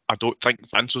 but I don't think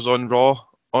Vince was on Raw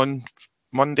on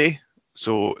Monday.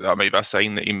 so that might be a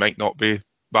sign that he might not be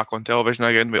back on television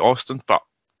again with Austin, but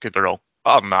could be wrong.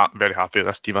 Other than that, I'm very happy with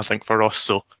this team, I think, for Ross,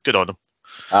 so good on him.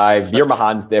 Veer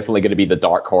Mahan's definitely going to be the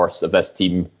dark horse of this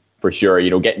team for sure.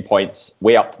 Getting points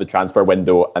way up to the transfer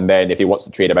window, and then if he wants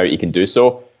to trade him out, he can do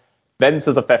so. Vince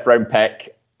is a 5th round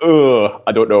pick.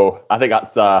 I don't know. I think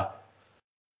that's a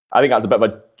bit of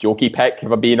a jokey pick,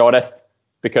 if I'm being honest,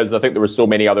 because I think there were so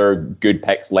many other good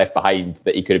picks left behind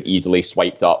that he could have easily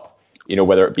swiped up.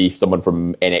 Whether it be someone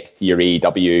from NXT or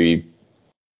AEW,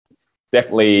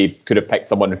 definitely could have picked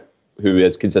someone who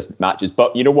has consistent matches.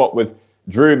 But you know what? With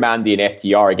Drew, Mandy, and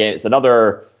FTR, again, it's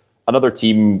another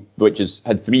team which has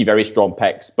had 3 very strong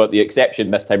picks. But the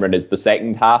exception this time around is the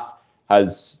second half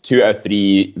has 2 out of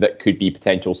 3 that could be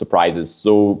potential surprises.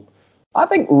 So I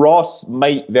think Ross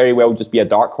might very well just be a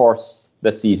dark horse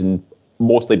this season,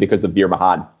 mostly because of Veer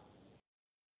Mahan.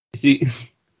 You see,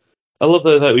 I love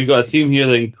that we've got a team here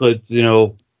that includes,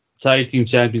 tag team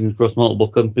champions across multiple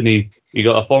companies. You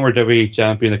got a former WWE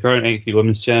champion, the current NXT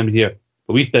Women's Champion here.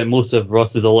 But we spent most of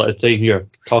Ross's a lot of time here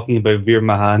talking about Veer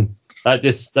Mahan. That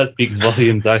speaks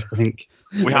volumes, I think.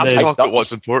 We have to talk about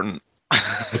what's important.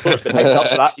 Of course, he's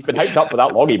been hyped up for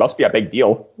that long. He must be a big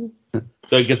deal.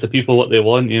 Gotta give the people what they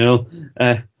want,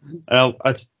 I'd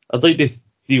like to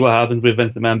see what happens with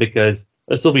Vince McMahon, because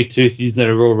this will be 2 seasons in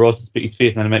a row Ross has put his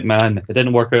faith in McMahon. It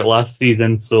didn't work out last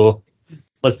season, so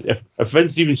if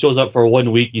Vince even shows up for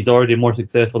 1 week, he's already more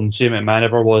successful than Shane McMahon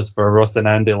ever was for Ross and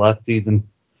Andy last season.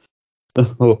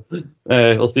 So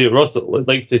we'll see. Ross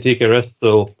likes to take a risk,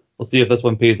 so we'll see if this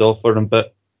one pays off for him.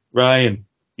 But Ryan,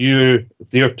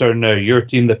 it's your turn now. Your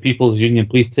team, the People's Union.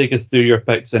 Please take us through your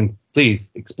picks and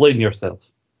please explain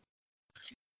yourself.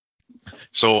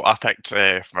 So I picked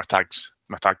for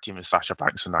my tag team is Sasha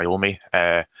Banks and Naomi.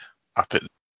 I put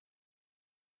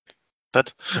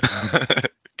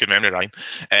good memory, Ryan.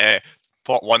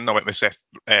 Pot 1, I went with Seth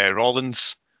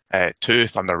Rollins. 2,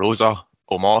 Thunder Rosa,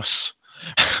 Omos,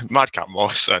 Madcap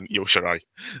Moss, and Io Shirai.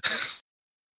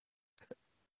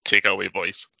 Take it away,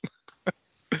 boys.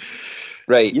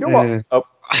 Right. You know what?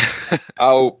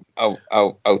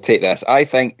 I'll take this. I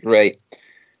think, right,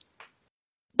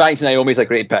 Banks and Naomi's a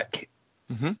great pick.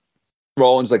 Mm-hmm.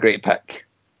 Rollins is a great pick.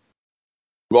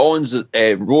 Rosa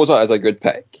is a good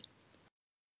pick.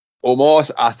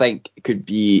 Omos, I think,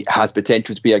 has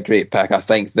potential to be a great pick. I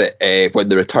think that when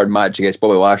the return match against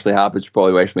Bobby Lashley happens,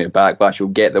 probably WrestleMania Backlash, will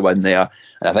get the win there,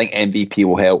 and I think MVP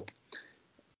will help.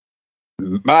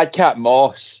 Madcap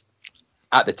Moss,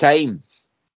 at the time,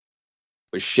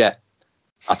 was shit.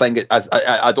 I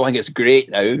don't think it's great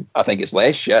now. I think it's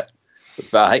less shit,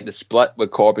 but I think the split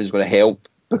with Corbin is going to help,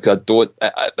 because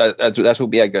this will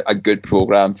be a good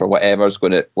program for whatever's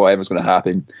going to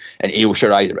happen. And Io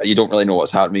Shirai, you don't really know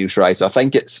what's happening with Io Shirai, so I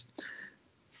think it's,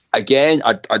 again,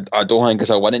 I don't think it's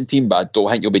a winning team, but I don't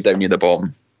think you'll be down near the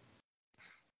bottom.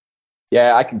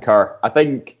 Yeah, I concur. I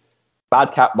think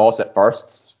Madcap Moss at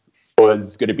first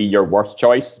was going to be your worst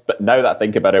choice, but now that I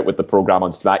think about it, with the program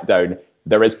on SmackDown,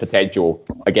 there is potential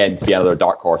again to be another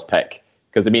dark horse pick.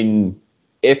 Because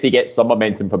if he gets some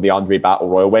momentum from the Andre Battle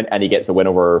Royal win and he gets a win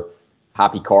over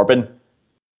Happy Corbin,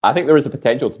 I think there is a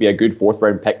potential to be a good 4th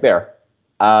round pick there.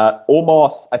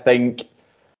 Omos, I think,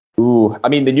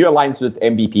 the new alliance with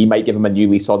MVP might give him a new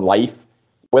lease on life.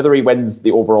 Whether he wins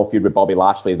the overall feud with Bobby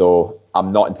Lashley, though,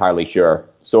 I'm not entirely sure.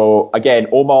 So, again,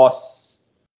 Omos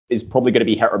is probably going to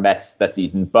be hit or miss this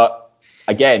season. But,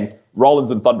 again,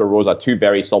 Rollins and Thunder Rosa, 2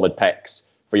 very solid picks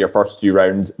for your first 2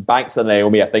 rounds. Banks and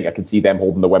Naomi, I think I can see them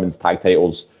holding the women's tag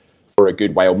titles for a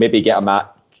good while. Maybe get a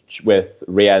match with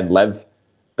Rhea and Liv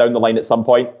down the line at some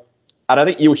point. And I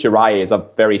think Io Shirai is a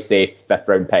very safe 5th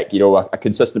round pick. A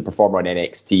consistent performer on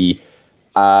NXT.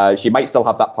 She might still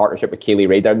have that partnership with Kaylee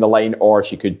Ray down the line, or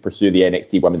she could pursue the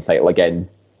NXT women's title again.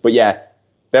 But yeah,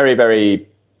 very, very...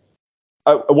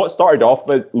 what started off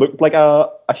with looked like a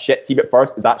shit team at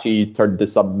first is actually turned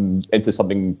into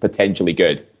something potentially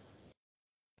good.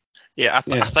 Yeah, I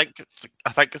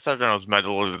think considering I was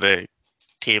middle of the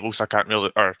table, so I can't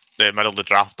really, or the middle of the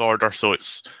draft order, so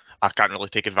I can't really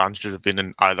take advantage of being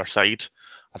in either side.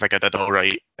 I think I did all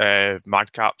right.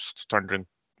 Madcaps turned around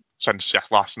since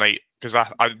last night, because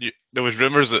there was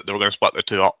rumours that they were going to split the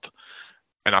 2 up,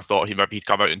 and I thought he'd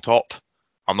come out on top.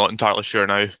 I'm not entirely sure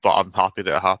now, but I'm happy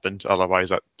that it happened.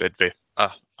 Otherwise, it'd be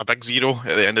a big 0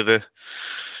 at the end of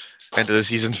the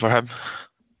season for him.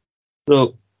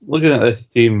 So, looking at this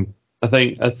team, I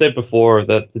think I said before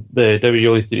that the WWE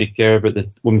always seem to care about the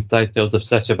women's tag titles if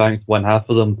Sasha Banks won half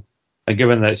of them. And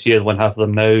given that she has won half of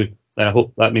them now, then I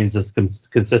hope that means there's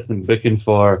consistent booking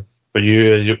for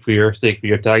you, for your sake, for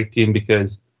your tag team,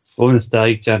 because women's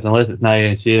tag champion, unless it's Nia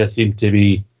and Shayna, seem to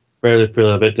be fairly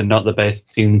prolific and not the best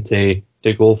team to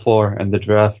go for in the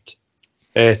draft.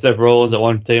 Seth Rollins at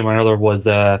one time or another was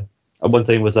one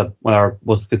of our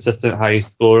most consistent high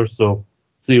scorers. So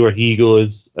see where he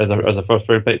goes as a first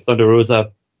round pick. Thunder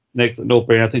Rosa, next no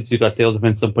brainer. I think she's got tailed him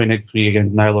in some point next week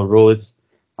against Nyla Rose.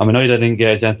 I'm annoyed I didn't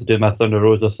get a chance to do my Thunder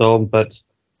Rosa song, but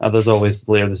there's always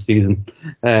later this season.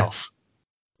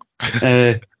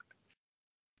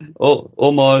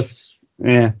 Almost,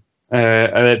 yeah.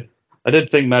 I did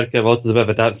think Marika Waltz was a bit of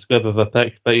a dark squib of a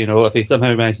pick, but if he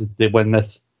somehow manages to win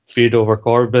this feud over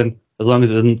Corbin, as long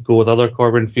as it didn't go with other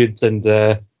Corbin feuds and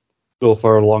go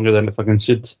for longer than it fucking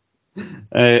should.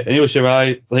 Io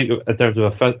Shirai, I think in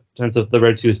terms of the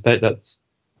red she was picked, that's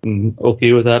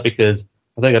okay with that, because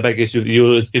I think a big issue with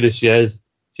Io, as good as she is,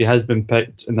 she has been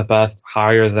picked in the past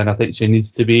higher than I think she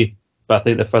needs to be. But I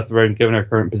think the fifth round, given her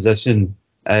current position,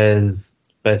 is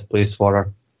best place for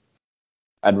her.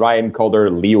 And Ryan called her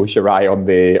Leo Shirai on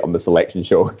the selection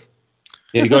show.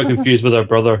 Yeah, he got confused with her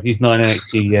brother. He's not in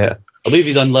NXT yet. I believe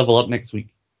he's on Level Up next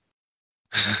week.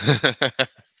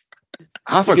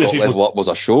 I forgot Level Up was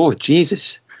a show.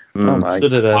 Jesus. Oh my. So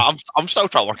did I. I'm still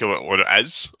trying to work out what it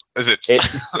is. Is it? It's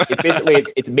basically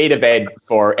it's main event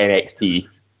for NXT.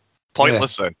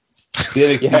 Pointless then.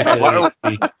 Yeah.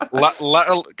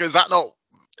 Little, is that not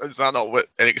what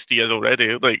NXT is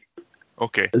already? Like,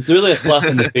 okay. It's really a slap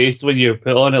in the face when you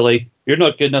put on it like, you're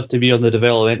not good enough to be on the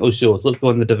developmental show, so let's go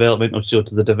on the developmental show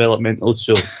to the developmental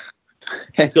show.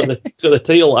 It's got the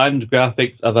title and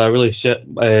graphics of a really shit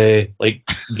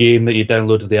game that you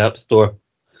download to the App Store.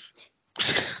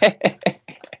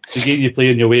 The game you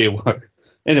play on your way to work.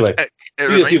 Anyway, it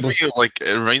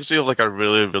reminds me of like a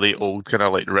really, really old kind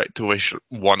of like Recto-ish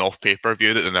one-off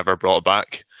pay-per-view that they never brought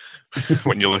back.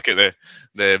 When you look at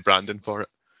the branding for it.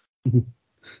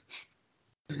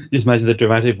 Just imagine the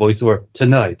dramatic voiceover.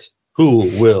 Tonight, who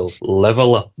will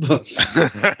level up?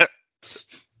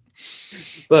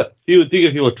 But speaking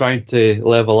of people trying to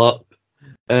level up,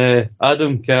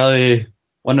 Adam Kelly,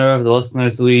 winner of the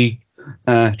Listeners League,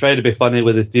 tried to be funny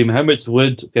with his team. How much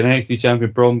wood can NXT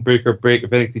champion Braun Breaker break if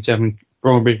NXT champion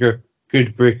Braun Breaker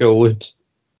could break a wood?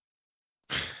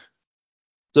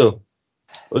 So,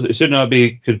 it should not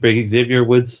be could break Xavier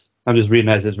Woods. I'm just reading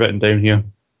as it's written down here.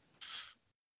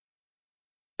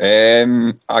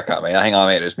 I can't remember. I think I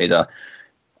might have just made a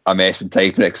mess with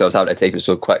typing it because I was having to type it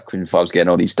so quick when I was getting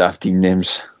all these staff team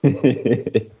names.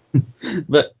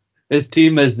 But his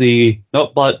team is the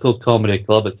not Blackpool Comedy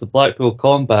Club, it's the Blackpool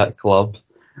Combat Club.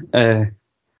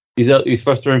 His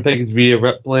first round pick is Rhea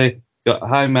Ripley, got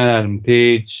Hangman Adam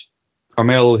Page,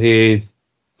 Carmelo Hayes,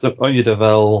 Sonya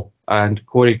Deville, and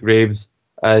Corey Graves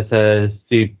as his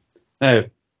team. Now,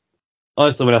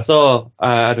 honestly, when I saw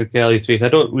Adam Kelly's face, I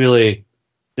don't really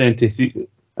tend to see.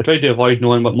 I try to avoid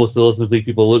knowing what most of the Listeners League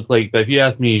people look like, but if you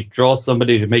ask me, draw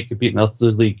somebody who might compete in the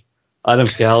Listeners League, Adam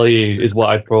Kelly is what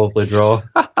I'd probably draw.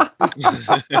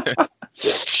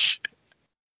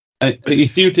 And he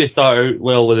seemed to start out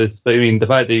well with this, but I mean, the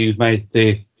fact that he managed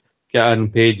to get Adam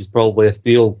Page is probably a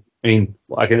steal. I mean,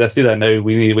 I see that now.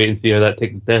 We need to wait and see how that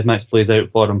Texas Deathmatch plays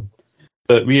out for him.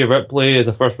 But Rhea Ripley is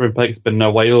a first round pick. It's been a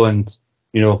while, and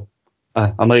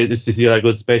I'm like just to see how that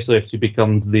goes, especially if she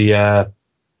becomes a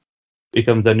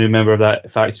new member of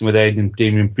that faction with Edge and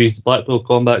Damian Priest. Blackpool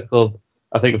Combat Club,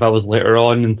 I think if I was later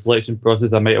on in the selection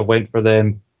process, I might have went for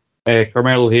them.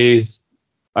 Carmelo Hayes,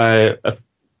 if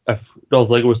Dolph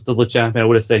Ziggler was still the champion, I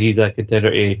would have said he's a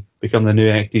contender to become the new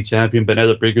NXT champion, but now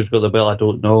that Breaker's got the belt, I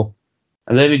don't know.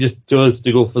 And then he just chose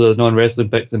to go for the non-wrestling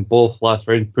picks in both last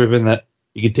rounds, proving that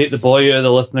you can take the boy out of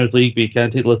the Listeners League, but you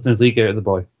can't take the Listeners League out of the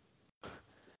boy.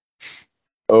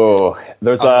 Oh,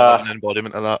 there's an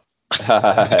embodiment of that.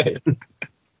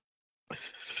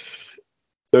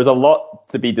 There's a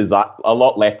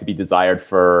lot left to be desired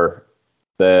for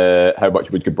the how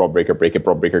much wood could Braun Breaker break if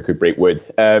Braun Breaker could break wood.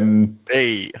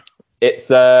 Hey,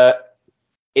 it's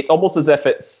almost as if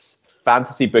it's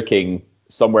fantasy booking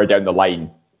somewhere down the line,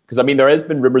 because I mean there has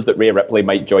been rumors that Rhea Ripley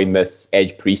might join this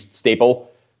Edge Priest stable,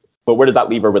 but where does that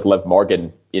leave her with Liv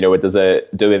Morgan? Do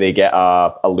they get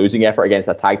a losing effort against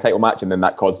a tag title match and then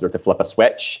that causes her to flip a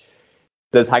switch?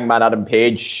 Does Hangman Adam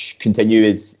Page continue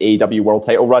his AEW World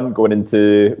Title run going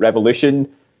into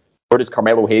Revolution? Where does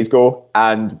Carmelo Hayes go?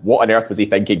 And what on earth was he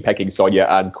thinking picking Sonya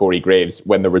and Corey Graves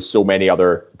when there was so many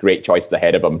other great choices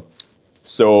ahead of him?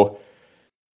 So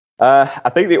I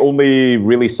think the only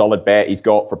really solid bet he's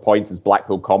got for points is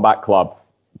Blackpool Combat Club.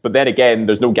 But then again,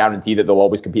 there's no guarantee that they'll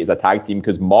always compete as a tag team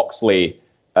because Moxley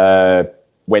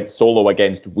went solo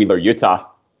against Wheeler Yuta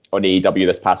on AEW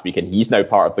this past week, and he's now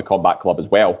part of the Combat Club as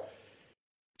well.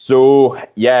 So,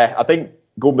 yeah, I think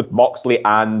going with Moxley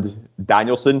and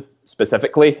Danielson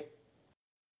specifically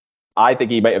I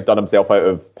think he might have done himself out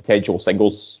of potential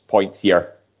singles points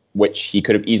here, which he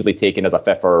could have easily taken as a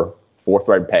 5th or 4th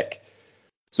round pick.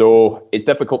 So it's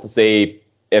difficult to say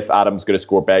if Adam's going to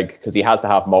score big, because he has to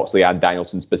have Moxley and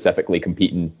Danielson specifically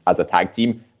competing as a tag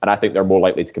team, and I think they're more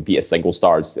likely to compete as single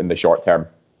stars in the short term.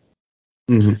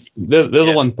 Mm-hmm. They're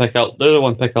the one pick out. They're the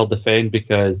one pick I'll defend,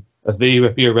 because if they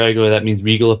appear regularly, that means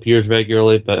Regal appears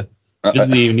regularly. But he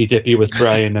doesn't even need to appear with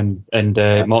Bryan and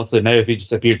Moxley now. If he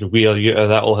just appears with Wheeler Yuta,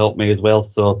 that'll help me as well.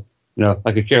 So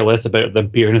I could care less about them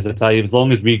appearing as a tie. As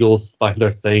long as Regal's by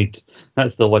their side,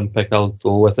 that's the one pick I'll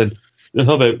go with. And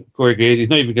how about Corey Graves? He's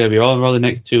not even going to be on Raw the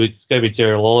next 2 weeks. It's going to be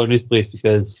Jerry Lawler in his place,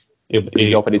 because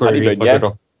he's off in his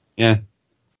honeymoon. Yeah.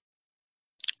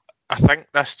 I think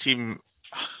this team.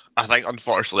 I think,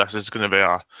 unfortunately, this is going to be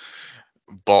a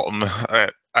bottom,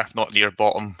 if not near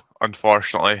bottom,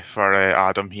 unfortunately, for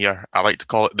Adam here. I like to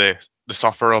call it the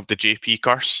sufferer of the JP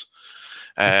curse.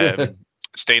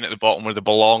 Staying at the bottom where they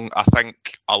belong. I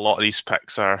think a lot of these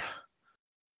picks are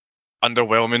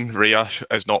underwhelming. Rhea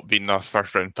has not been a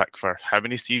first-round pick for how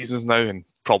many seasons now, and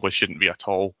probably shouldn't be at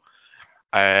all.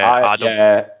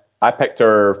 I picked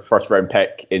her first-round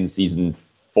pick in season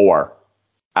 4,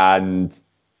 and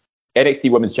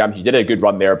NXT Women's Champion, she did a good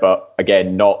run there, but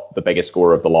again, not the biggest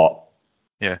scorer of the lot.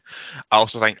 Yeah. I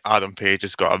also think Adam Page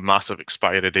has got a massive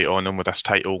expiry date on him with this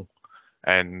title,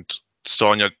 and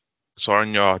Sonya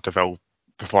Deville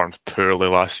performed poorly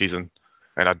last season,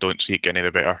 and I don't see it getting any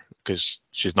better because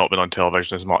she's not been on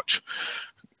television as much.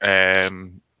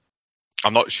 I'm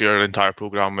not sure the entire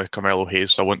program with Carmelo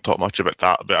Hayes, so I won't talk much about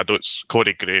that, but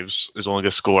Corey Graves is only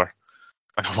going to score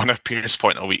and one appearance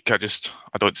point a week. I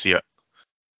don't see it.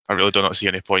 I really do not see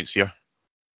any points here.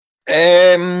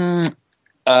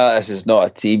 This is not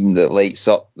a team that lights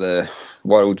up the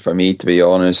world for me, to be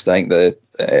honest. I think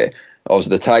that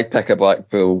obviously the tag pick of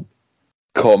Blackpool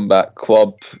Combat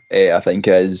Club, I think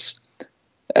it's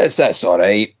all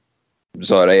right.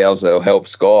 It's all right. Also, it'll help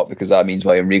Scott, because that means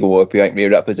William Regal will appear. I think Rhea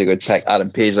Ripley's a good pick. Adam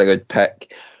Page is a good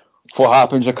pick. What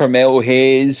happens with Carmelo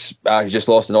Hayes? He just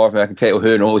lost the North American title.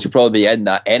 Who knows? He'll probably be in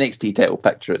that NXT title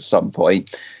picture at some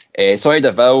point. Sonya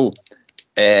Deville,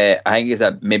 I think is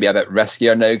maybe a bit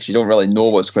riskier now, because you don't really know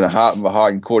what's going to happen with her.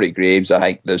 And Corey Graves, I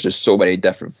think there's just so many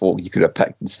different folk you could have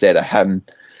picked instead of him.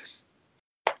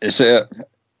 So,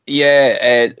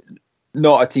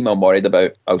 not a team I'm worried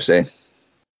about, I'll say.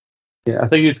 Yeah, I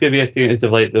think it's going to be a case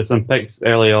of, like, there's some picks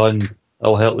early on that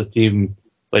will help the team.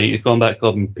 Like the Combat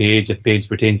Club and Page, if Page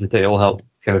retains the title, will help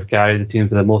kind of carry the team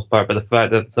for the most part. But the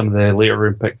fact that some of the later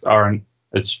round picks aren't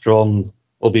as strong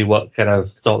will be what kind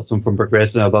of stops them from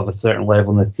progressing above a certain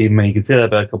level in the team. And you can say that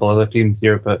about a couple other teams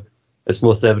here, but it's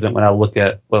most evident when I look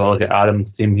at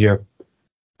Adam's team here.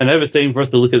 And now it's time for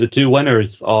us to look at the 2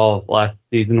 winners of last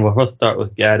season. We'll first start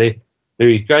with Gary, who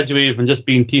he's graduated from just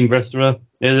being Team Viscera.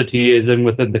 Now that he is in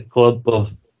within the club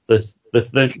of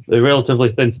the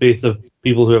relatively thin space of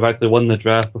people who have actually won the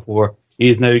draft before, he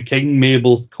is now King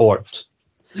Mabel's court.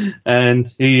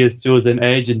 And he has chosen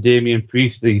Edge and Damian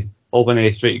Priest. He's hoping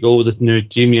a straight goal with this new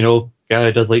team.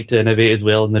 Gary does like to innovate as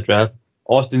well in the draft.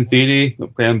 Austin Theory,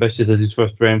 quite ambitious as his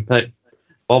first round pick.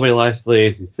 Bobby Lashley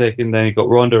is his second. Then you got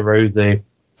Ronda Rousey,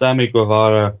 Sammy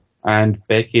Guevara, and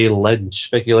Becky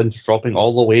Lynch. Becky Lynch dropping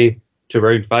all the way to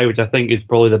round 5, which I think is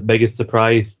probably the biggest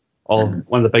surprise, one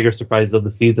of the bigger surprises of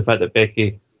the season. The fact that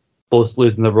Becky, post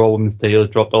losing the Raw Women's title,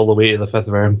 dropped all the way to the 5th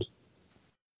round.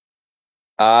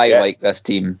 I like this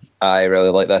team. I really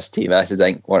like this team. This is,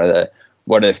 I think, one of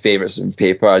the favourites on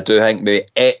paper. I do think maybe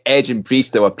Edge and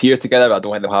Priest will appear together, but I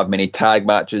don't think they'll have many tag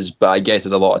matches. But I guess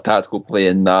there's a lot of tactical play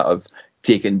in that of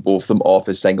taking both of them off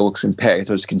as single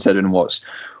competitors, considering what's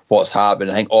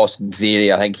happened. I think Austin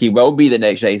Theory, I think he will be the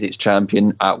next United States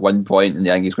champion at one point, and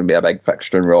I think he's going to be a big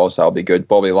fixture in Raw, so that'll be good.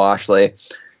 Bobby Lashley,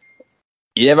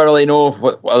 you never really know.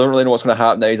 I don't really know what's going to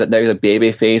happen now. He's a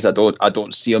baby face. I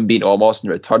don't see him being almost in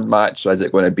a return match. So is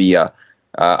it going to be a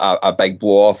big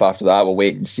blow off after that? We'll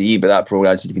wait and see. But that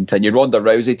program needs to continue. Ronda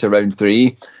Rousey to round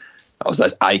 3. Also,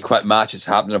 this I Quit match is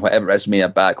happening, or whatever it is, me a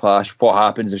Backlash. What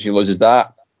happens if she loses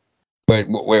that?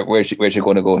 Where's she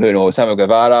going to go? Who knows? Samuel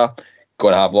Guevara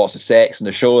going to have lots of sex in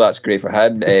the show. That's great for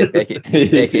him.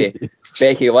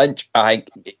 Becky Lynch, I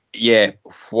think. Yeah,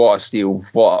 what a steal!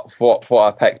 What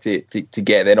a pick to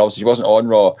get. Then obviously she wasn't on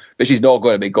Raw, but she's not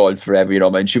going to be gone forever. I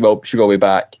mean, she will be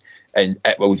back, and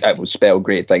it will spell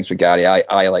great things for Gary.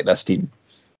 I like this team.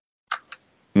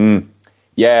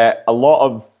 Yeah, a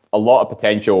lot of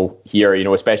potential here.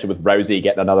 Especially with Rousey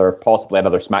getting possibly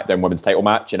another SmackDown Women's Title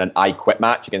match and an I Quit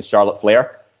match against Charlotte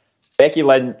Flair. Becky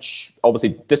Lynch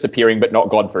obviously disappearing, but not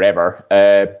gone forever.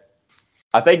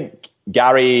 I think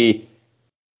Gary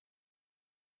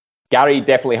Gary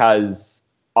definitely has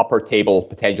upper table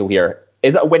potential here.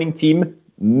 Is it a winning team?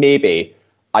 Maybe.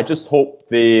 I just hope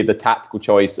the tactical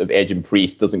choice of Edge and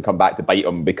Priest doesn't come back to bite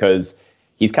him, because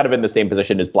he's kind of in the same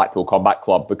position as Blackpool Combat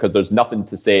Club, because there's nothing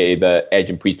to say that Edge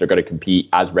and Priest are going to compete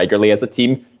as regularly as a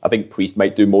team. I think Priest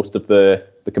might do most of the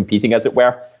competing, as it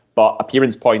were, but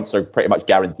appearance points are pretty much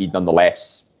guaranteed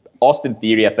nonetheless. Austin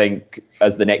Theory, I think,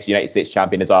 as the next United States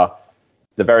champion, is a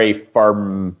very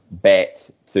firm bet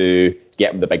to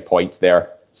get him the big points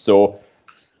there. So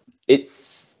it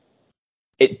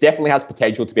definitely has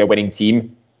potential to be a winning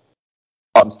team.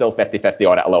 But I'm still 50-50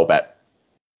 on it a little bit.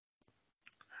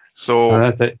 So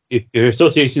that's it. If your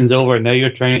association's over, now you're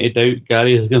trying to doubt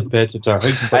Gary as a competitor.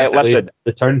 Listen,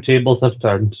 the turntables have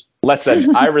turned.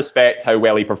 Listen, I respect how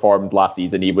well he performed last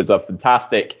season. He was a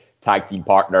fantastic tag team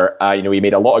partner. He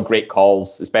made a lot of great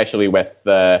calls, especially with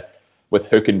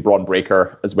Hook and Braun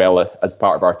Breaker as well as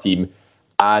part of our team.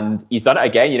 And he's done it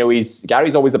again.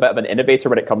 Gary's always a bit of an innovator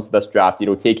when it comes to this draft.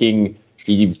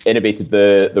 He innovated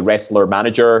the wrestler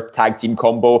manager tag team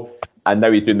combo, and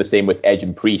now he's doing the same with Edge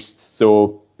and Priest.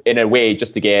 So in a way,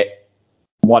 just to get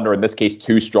one, or in this case,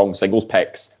 two strong singles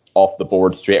picks off the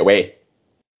board straight away.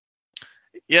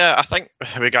 yeah, I think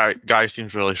Gary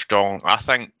seems really strong. I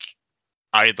think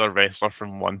either wrestler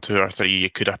from 1, 2, or 3 you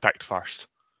could have picked first,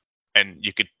 and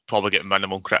you could probably get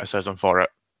minimal criticism for it.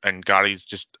 And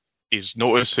he's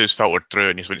noticed who's filtered through,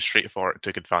 and he's went straight for it,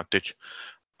 took advantage.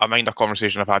 I mind a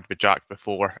conversation I've had with Jack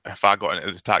before. If I got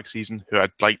into the tag season, who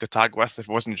I'd like to tag with if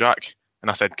it wasn't Jack,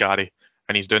 and I said Gary,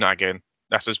 and he's doing it again.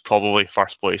 This is probably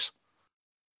first place.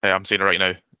 I'm saying it right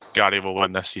now. Gary will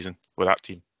win this season with that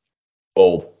team.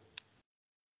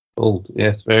 Bold,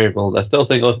 yes, very bold. I still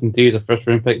think Austin Theory is a first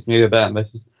round pick, maybe a bit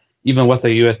ambitious. Even with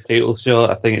a US title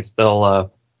shot, I think it's still a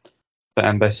bit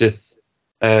ambitious.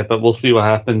 But we'll see what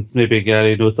happens. Maybe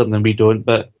Gary knows something we don't.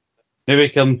 But maybe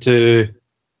come to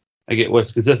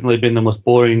what's consistently been the most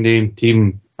boring named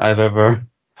team I've ever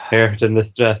heard in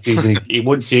this draft season. He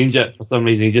won't change it for some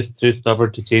reason. He's just too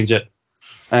stubborn to change it.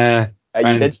 You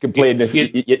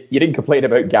didn't complain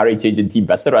about Gary changing Team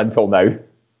Viscera until now.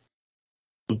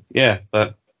 Yeah,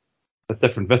 but that's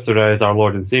different. Viscera is our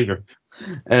Lord and Savior.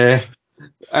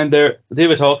 And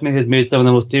David Hockney has made some of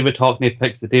the most David Hockney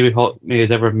picks that David Hockney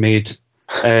has ever made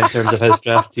in terms of his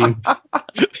draft team.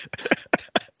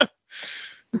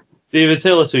 David,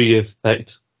 tell us who you've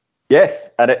picked.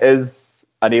 Yes, and it is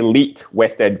an elite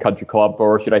West End country club,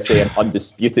 or should I say an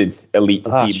undisputed elite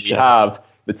team. Shit. We have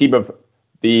the team of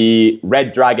the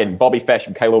Red Dragon, Bobby Fish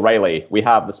and Kyle O'Reilly. We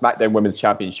have the SmackDown Women's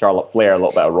Champion, Charlotte Flair, a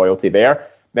little bit of royalty there.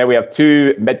 Then we have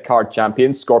two mid-card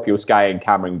champions, Scorpio Sky and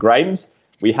Cameron Grimes.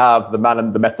 We have the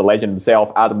man, the myth, the legend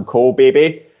himself, Adam Cole,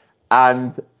 baby.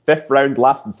 And fifth round,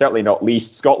 last and certainly not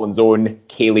least, Scotland's own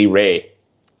Kaylee Ray.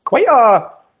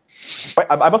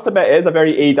 I must admit, it is a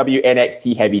very AEW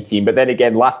NXT heavy team, but then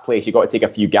again, last place, you've got to take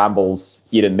a few gambles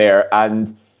here and there.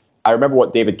 And I remember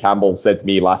what David Campbell said to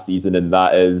me last season, and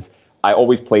that is, I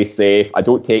always play safe, I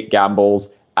don't take gambles,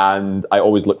 and I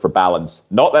always look for balance.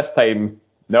 Not this time.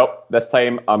 Nope, this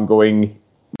time I'm going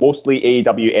mostly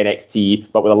AEW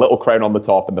NXT, but with a little crown on the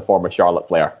top in the form of Charlotte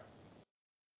Flair.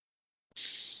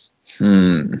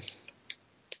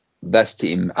 This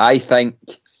team, I think,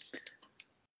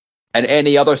 in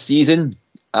any other season,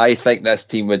 I think this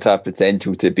team would have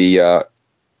potential to be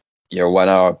your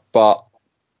winner. But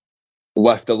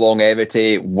with the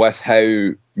longevity, with how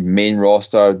main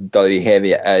roster dirty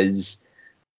heavy it is,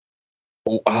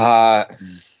 I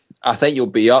think you'll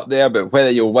be up there. But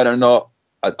whether you'll win or not,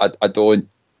 I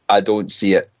don't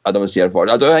see it. I don't see it for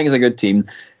it. I don't think it's a good team.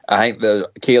 I think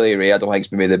the Kaylee Ray, I don't think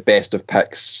it's maybe the best of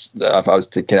picks. If I was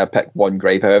to kind of pick one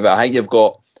gripe, however, I think you've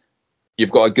got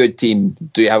a good team.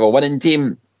 Do you have a winning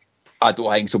team? I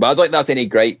don't think so, but I don't think that's any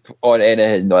gripe on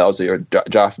anything else that you're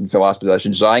drafting for last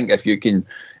position. So I think if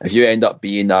you end up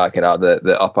being kind of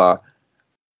the upper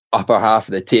half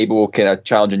of the table, kind of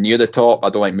challenging near the top, I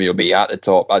don't think you'll be at the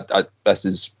top.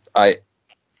 I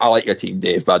like your team,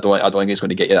 Dave, but I don't think it's going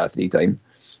to get you that 3 time.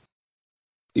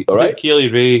 All right,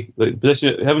 Kaylee Ray,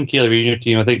 having Kaylee Ray in your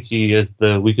team, I think she is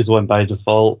the weakest one by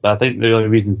default. But I think the only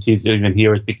reason she's even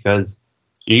here is because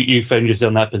you found yourself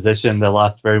in that position the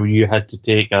last round where you had to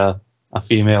take a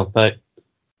female pick.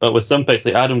 But with some picks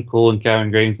like Adam Cole and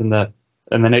Karen Grimes in the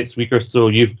next week or so,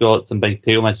 you've got some big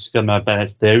title matches coming up, and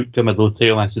it's the outcome of those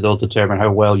title matches that will determine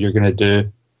how well you're going to do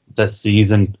this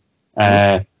season.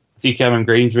 I see Cameron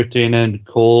Grimes retaining.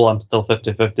 Cole, I'm still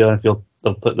 50-50 on if they'll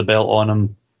put the belt on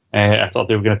him. I thought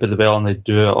they were going to put the belt on, they'd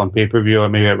do it on pay-per-view or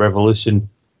maybe at Revolution.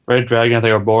 Red Dragon, I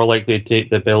think, are more likely to take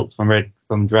the belt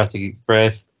from Jurassic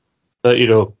Express. But,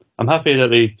 I'm happy that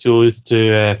they chose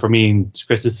to, for me and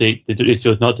Chris's sake, they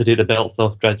chose not to take the belts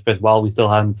off Dredge while we still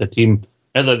had them as a team.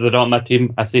 Now that they're not my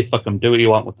team, I say fuck them, do what you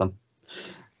want with them.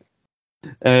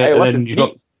 Hey, listen,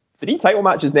 three title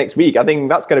matches next week. I think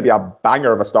that's going to be a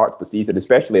banger of a start to the season,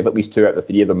 especially if at least 2 out of the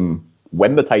 3 of them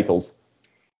win the titles.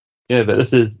 Yeah, but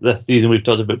this is the season we've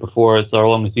talked about before. It's our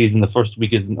longest season. The first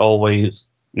week isn't always,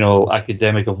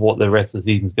 academic of what the rest of the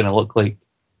season is going to look like.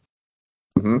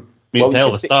 Mm-hmm. I mean, it's a hell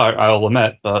of a start, I'll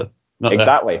admit, but not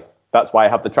exactly. That's why I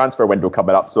have the transfer window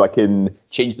coming up, so I can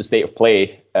change the state of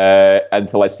play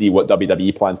until I see what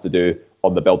WWE plans to do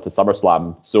on the build to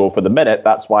SummerSlam. So for the minute,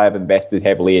 that's why I've invested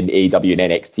heavily in AEW and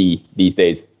NXT these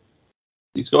days.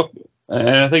 And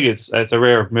I think it's a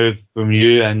rare move from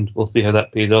you, and we'll see how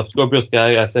that pays off. Scorpio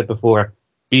Sky, I said before,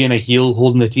 being a heel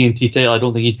holding the TNT title, I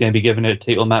don't think he's going to be giving out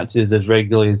title matches as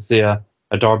regularly as, say, a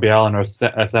Darby Allin or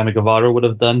a Sammy Guevara would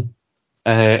have done.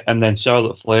 And then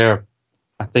Charlotte Flair,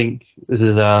 I think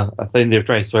they're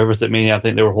trying to swerve us at Mania. I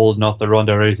think they were holding off the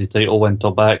Ronda Rousey title win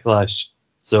till Backlash,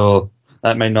 so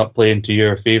that might not play into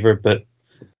your favour. But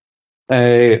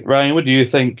Ryan, what do you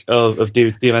think of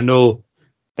David's team? I know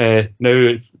now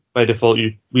it's by default.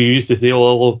 We used to say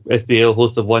all SDL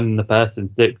hosts have won in the past and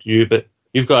stepped you, but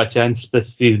you've got a chance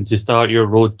this season to start your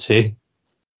road to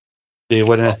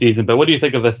winning a season. But what do you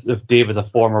think of this? If Dave is a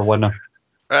former winner,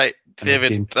 right?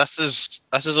 David, this is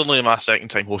only my second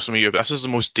time hosting with you, but this is the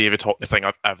most David Hockney thing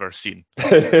I've ever seen.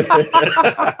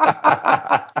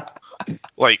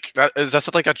 Like, this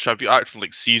is like a tribute act from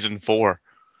like season 4.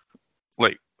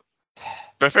 Like,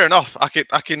 but fair enough. I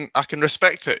can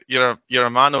respect it. You're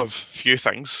a man of few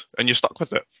things, and you stuck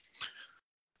with it.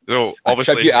 So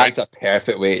obviously, tribute act's a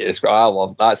perfect way to describe. I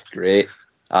love that's great.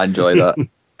 I enjoy that.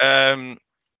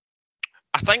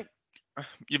 I think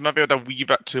you maybe had a wee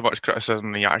bit too much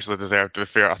criticism than you actually deserve, to be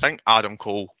fair. I think Adam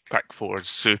Cole pick 4 is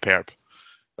superb.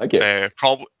 Thank you. I'd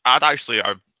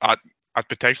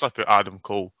potentially put Adam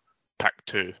Cole pick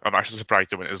 2. I'm actually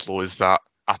surprised he went as low as that.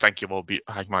 I think he will beat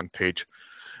Hangman Page.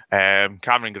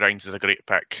 Cameron Grimes is a great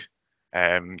pick.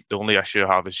 The only issue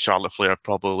I have is Charlotte Flair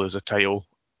probably lose a title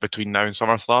between now and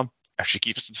SummerSlam. If she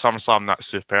keeps it to SummerSlam, that's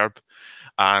superb.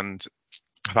 And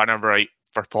if I remember right,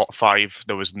 for pot 5,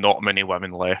 there was not many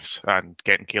women left, and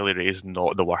getting Kaylee Ray is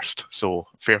not the worst. So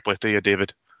fair play to you,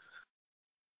 David.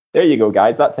 There you go,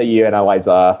 guys. That's how you analyse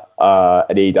an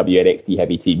AEW NXT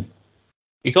heavy team.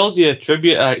 He calls you a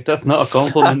tribute act. That's not a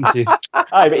compliment to you.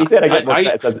 Aye, but he said I get more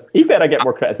criticism. He said I get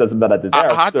more criticism than I deserve.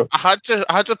 I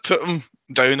had to put him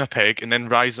down a peg and then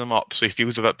rise him up so he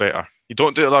feels a bit better. You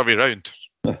don't do it the other way around.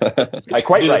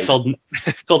 Quite right. It's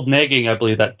called negging, I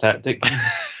believe, that tactic.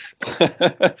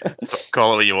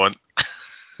 Call it what you want.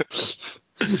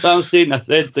 But I'm saying, I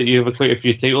said that you have quite a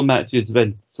few title matches,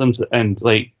 and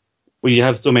like when you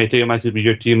have so many title matches with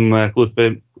your team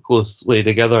closely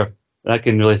together, that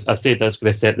can really. I said that's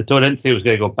going to set the tone. I didn't say it was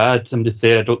going to go bad. So I'm just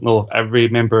saying I don't know if every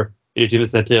member of your team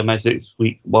that's in a title match next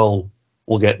week will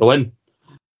get the win.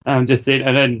 I'm just saying,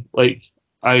 and then like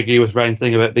I agree with Ryan's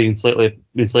thing about being slightly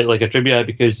like a tribute,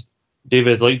 because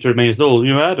David liked to remind us,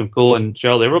 Adam Cole and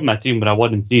Charlotte were on my team when I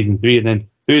won in season 3, and then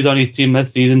who's on his team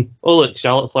this season? Oh, look,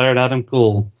 Charlotte Flair and Adam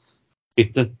Cole.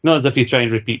 It's not as if he's trying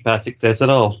to repeat past success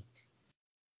at all.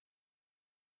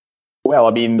 Well,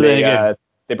 I mean, they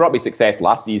brought me success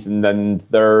last season, and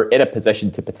they're in a position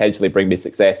to potentially bring me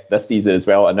success this season as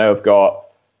well. And now I've got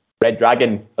Red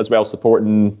Dragon as well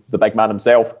supporting the big man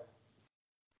himself.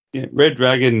 Yeah, Red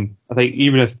Dragon, I think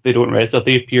even if they don't wrestle, if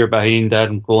they appear behind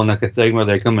Adam Cole in like a thing where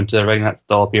they're coming to the ring, that's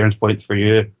all appearance points for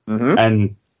you. Mm-hmm.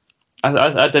 And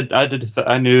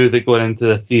I knew that going into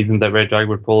the season that Red Dragon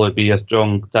would probably be a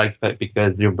strong tag pick,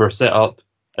 because they were set up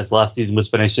as last season was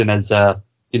finishing as the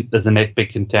next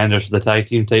big contenders for the tag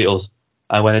team titles.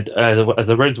 And when as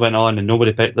the rounds went on and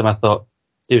nobody picked them, I thought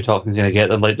David Hockney's going to get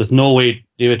them. Like, there's no way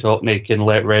David Hockney can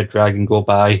let Red Dragon go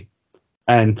by.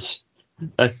 And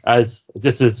as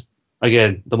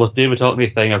again the most David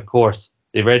Hockney thing, of course,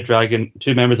 the Red Dragon,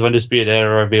 2 members of Undisputed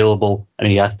Era are available, and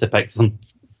he has to pick them.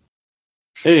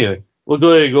 Anyway, we're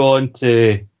going to go on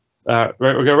to we're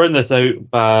going to run this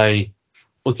out by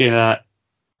looking at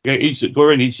go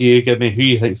around each year. Give me who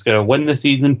you think is going to win the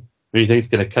season, who you think is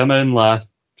going to come in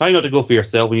last. Try not to go for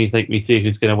yourself when you think we say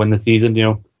who's going to win the season.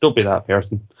 Don't be that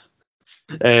person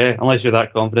unless you're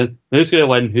that confident. Who's going to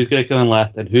win? Who's going to come in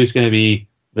last? And who's going to be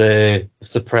the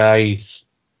surprise?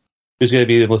 Who's going to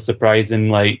be the most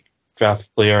surprising draft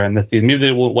player in this season? Maybe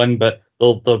they won't win, but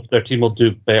their team will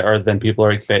do better than people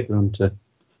are expecting them to.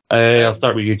 I'll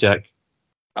start with you, Jack.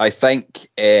 I think,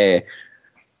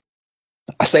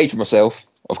 aside from myself,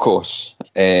 of course,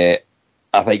 I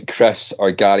think Chris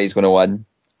or Gary's going to win.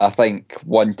 I think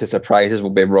one to surprise us will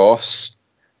be Ross.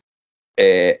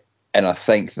 And I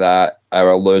think that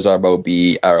our loser will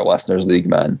be our listeners' league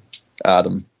man,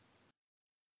 Adam.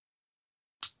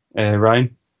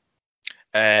 Ryan?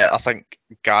 I think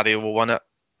Gary will win it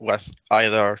with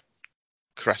either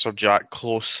Chris or Jack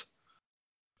close.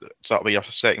 So that'll be your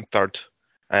second, third.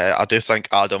 I do think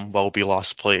Adam will be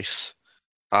last place.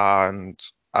 And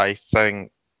I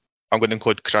think I'm going to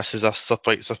include Chris as a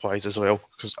surprise as well,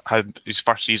 because I had his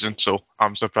first season, so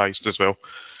I'm surprised as well.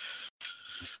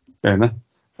 Fair enough.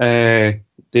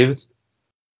 David?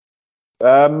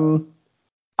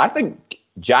 I think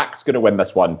Jack's going to win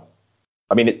this one.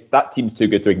 I mean, that team's too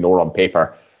good to ignore on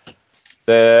paper.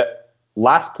 The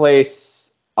last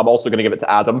place, I'm also going to give it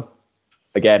to Adam.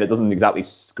 Again, it doesn't exactly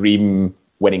scream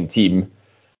winning team.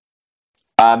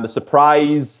 And the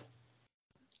surprise,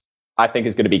 I think,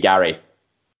 is going to be Gary.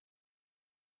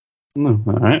 All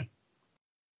right.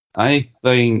 I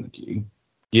think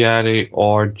Gary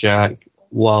or Jack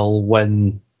will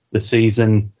win the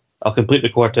season. I'll complete the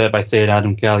quartet by saying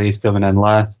Adam Kelly is coming in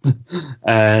last.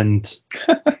 And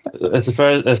as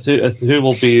far as who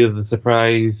will be the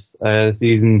surprise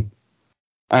season,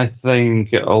 I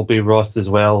think it'll be Ross as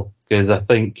well, because I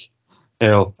think,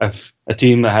 if a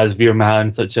team that has Veerman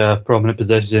in such a prominent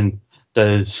position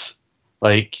does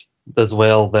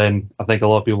well, then I think a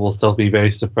lot of people will still be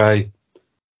very surprised.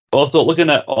 Also,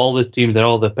 looking at all the teams and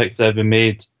all the picks that have been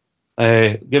made,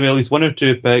 give me at least one or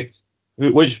two picks.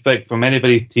 Which pick from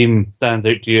anybody's team stands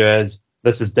out to you as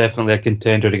this is definitely a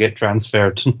contender to get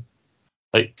transferred? Whose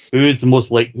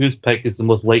pick is the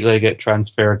most likely to get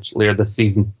transferred later this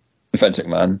season? Vince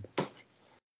McMahon.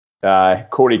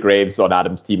 Corey Graves on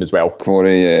Adam's team as well.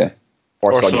 Corey, yeah.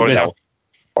 Or Sonia.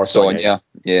 Or Sonia.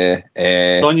 Yeah.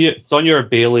 Sonia or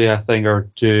Bailey, I think, are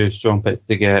two strong picks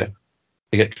to get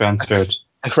transferred.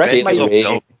 Chris might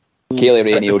Kaylee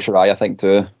Ray and Io Shirai, I think,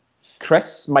 too.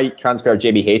 Chris might transfer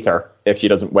Jamie Hayter if she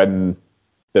doesn't win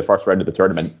the first round of the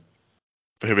tournament.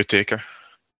 But who would take her?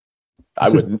 I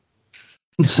wouldn't.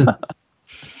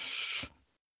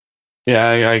 Yeah,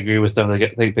 I agree with some of the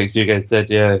picks you guys said.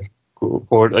 Yeah,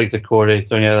 Corey,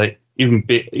 Sonia,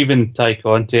 even Ty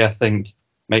Conti, I think,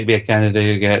 might be a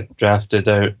candidate to get drafted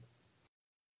out.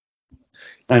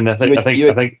 And I think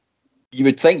you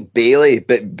would think Bailey,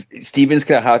 but Stevens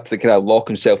kind of had to kind of lock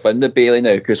himself into Bailey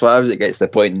now, because whenever it gets to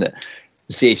the point that,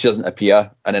 say, she doesn't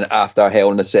appear, and then after Hell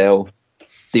in a Cell,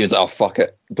 he was like, oh, fuck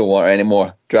it, don't want her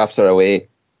anymore, drafts her away,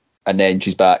 and then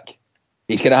she's back.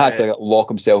 He's going to have to lock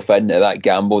himself into that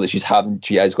gamble that she is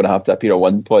going to have to appear at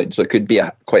one point, so it could be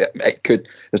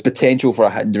there's potential for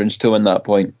a hindrance to him at that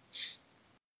point.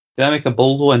 Can I make a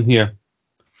bold one here?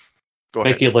 Go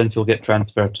ahead. Becky Lynch will get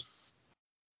transferred.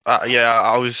 Yeah,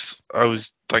 I was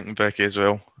thinking Becky as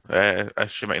well.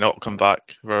 She might not come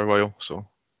back for a while, so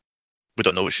we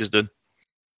don't know what she's doing.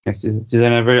 Yeah, she's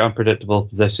in a very unpredictable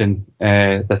position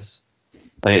after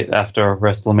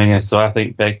WrestleMania, so I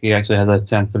think Becky actually has a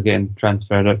chance of getting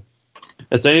transferred out.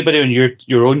 Is there anybody on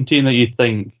your own team that you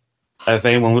think, if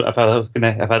I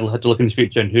had to look in the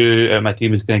future and who my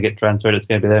team is going to get transferred, it's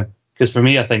going to be them? Because for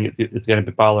me, I think it's going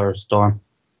to be Balor or Storm.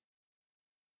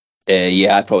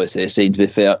 Yeah, I'd probably say the same, to be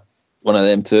fair. One of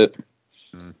them two.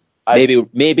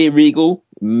 Maybe Regal,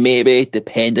 maybe,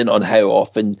 depending on how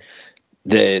often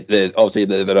obviously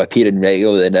they're appearing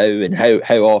regularly now, and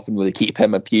how often will they keep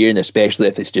him appearing, especially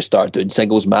if it's just start doing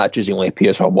singles matches. He only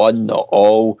appears for one, not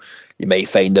all. You might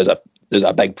find there's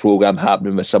a big program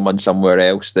happening with someone somewhere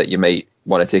else that you might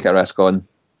want to take a risk on.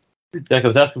 Jack, I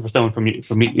was asking for someone from me.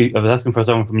 I was asking for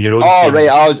someone from your own. Oh, team. Right,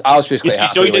 I was just quite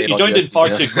happy. You joined in far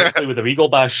too quickly with the Regal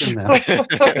bash in there.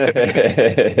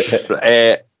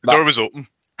 Door was open.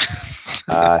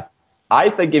 I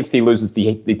think if he loses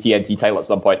the TNT title at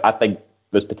some point, I think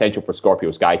there's potential for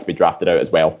Scorpio Sky to be drafted out as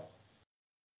well.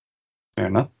 Fair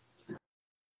enough.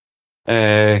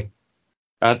 Right.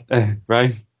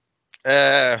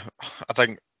 I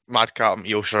think Madcap and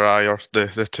Io Shirai are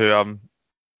the two I'm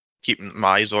keeping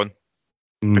my eyes on,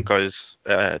 because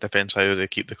it depends how they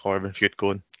keep the Corbin feud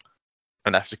going,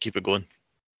 and have to keep it going.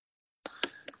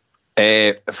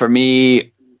 For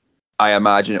me, I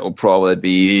imagine it will probably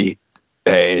be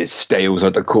Styles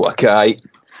or Dakota Kai,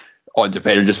 on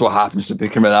depending just what happens to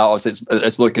Booker with that. Obviously,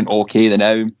 it's looking okay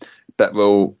now, but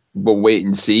we'll wait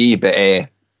and see. But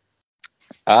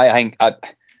I think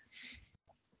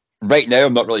right now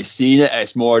I'm not really seeing it.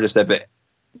 It's more just if it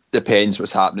depends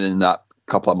what's happening in that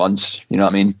couple of months. You know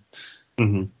what I mean?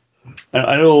 Mm-hmm.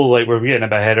 I know, we're getting a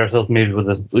bit ahead of ourselves maybe with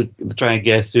the trying to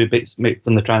guess who picks some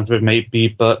of the transfers might be,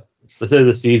 but this is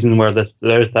a season where there's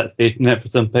that safety net for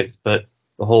some picks, but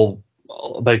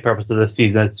a big purpose of this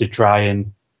season is to try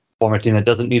and former team that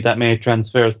doesn't need that many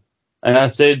transfers. And I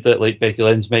said that like Becky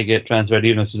Lynch might get transferred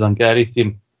even if she's on Gary's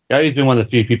team. Gary's been one of the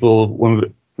few people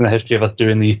in the history of us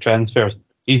doing these transfers.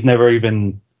 He's never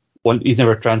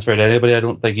transferred anybody. I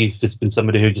don't think. He's just been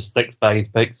somebody who just sticks by his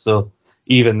picks. So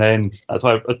even then, that's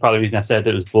probably the reason I said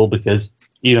it was Bull, because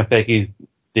even if Becky's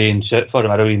doing shit for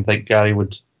him, I don't even think Gary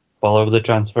would fall over the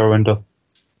transfer window.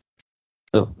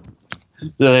 So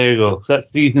there you go. So that's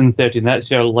season 13. That's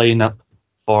your lineup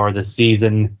for the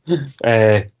season.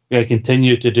 We're going to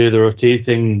continue to do the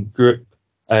rotating group,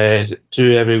 2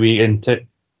 every week and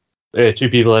 2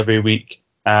 people every week,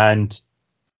 and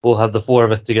we'll have the 4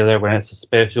 of us together when it's a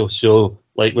special show,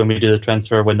 like when we do the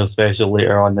transfer window special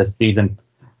later on this season.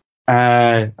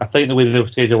 I think the way the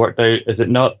schedule worked out, is it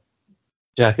not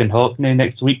Jack and Hockney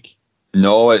next week?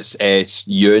 No, it's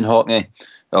you and Hockney.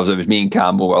 It was me and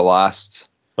Campbell were last.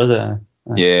 Was it?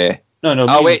 Yeah. No,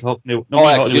 wait. Hockney. No,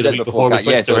 Hockney you did before that.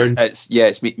 Yeah, so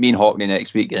it's me and Hockney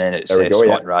next week, and then it's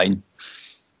Scott and Ryan.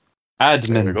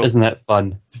 Admin, isn't that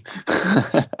fun?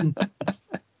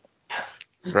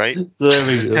 Right. So there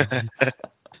we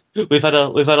go. We've had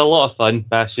a lot of fun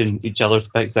bashing each other's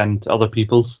picks and other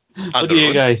people's. What do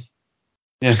you guys?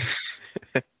 Yeah.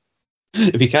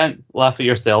 If you can't laugh at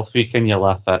yourself, who can you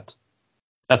laugh at?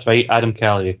 That's right, Adam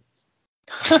Calley.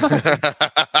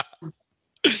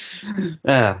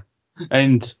 Yeah.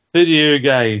 And who do you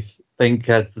guys think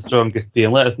has the strongest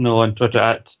team? Let us know on Twitter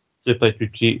at Super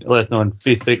Retreat. Let us know on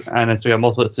Facebook and Instagram,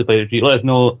 also at Super Retreat. Let us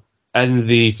know in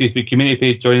the Facebook community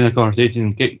page, join the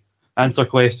conversation, answer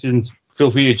questions. Feel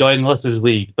free to join Listeners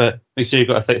League, but make sure you've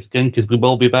got a thick skin, because we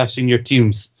will be bashing your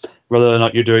teams, whether or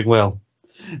not you're doing well.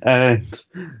 And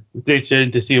stay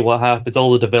tuned to see what happens,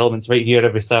 all the developments right here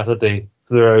every Saturday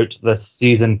throughout this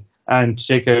season. And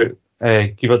check out,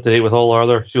 keep up to date with all our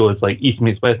other shows, like East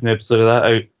Meets West, an episode of that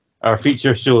out. Our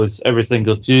feature shows every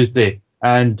single Tuesday,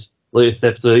 and latest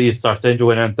episode of East Star Central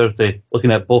winner on Thursday,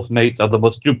 looking at both nights of the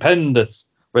most stupendous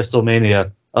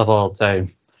WrestleMania of all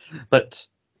time. But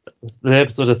the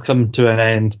episode has come to an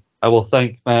end. I will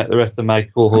thank the rest of my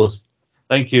co-hosts.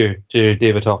 Thank you to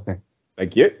David Hockney.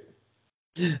 Thank you.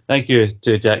 Thank you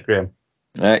to Jack Graham.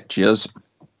 Right, cheers.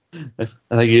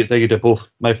 Thank you to both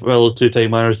my fellow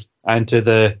 2-time winners, and to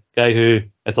the guy who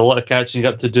has a lot of catching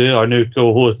up to do, our new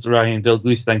co-host Ryan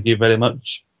Dalglish. Thank you very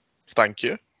much. Thank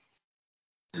you.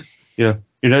 Yeah,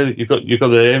 you've got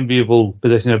the enviable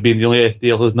position of being the only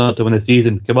SDL who's not to win the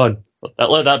season. Come on,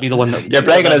 let that be the one. You're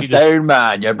bringing us down,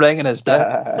 man. You're bringing us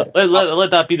down.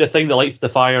 Let that be the thing that lights the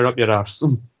fire up your arse.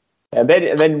 And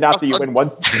then after you win one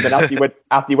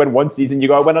season, you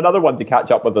gotta win another one to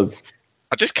catch up with us.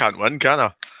 I just can't win, can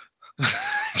I?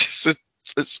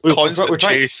 It's constant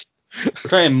chase. We're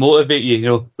trying to motivate you. You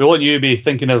know, we want you to be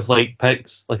thinking of like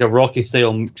picks, like a Rocky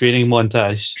style training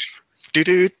montage.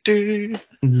 Do.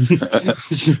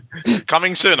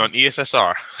 Coming soon on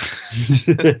ESSR.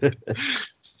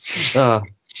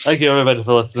 Thank you everybody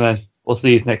for listening. We'll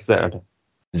see you next Saturday.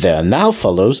 There now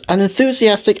follows an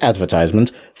enthusiastic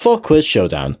advertisement for Quiz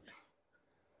Showdown.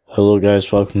 Hello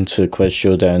guys, welcome to Quiz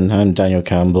Showdown. I'm Daniel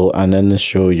Campbell, and in this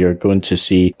show you're going to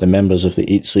see the members of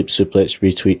the Eat Sleep Suplex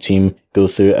Retweet team go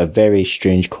through a very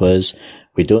strange quiz.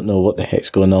 We don't know what the heck's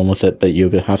going on with it, but you're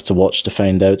going to have to watch to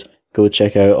find out. Go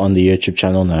check out on the YouTube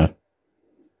channel now.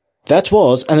 That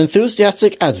was an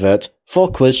enthusiastic advert for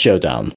Quiz Showdown.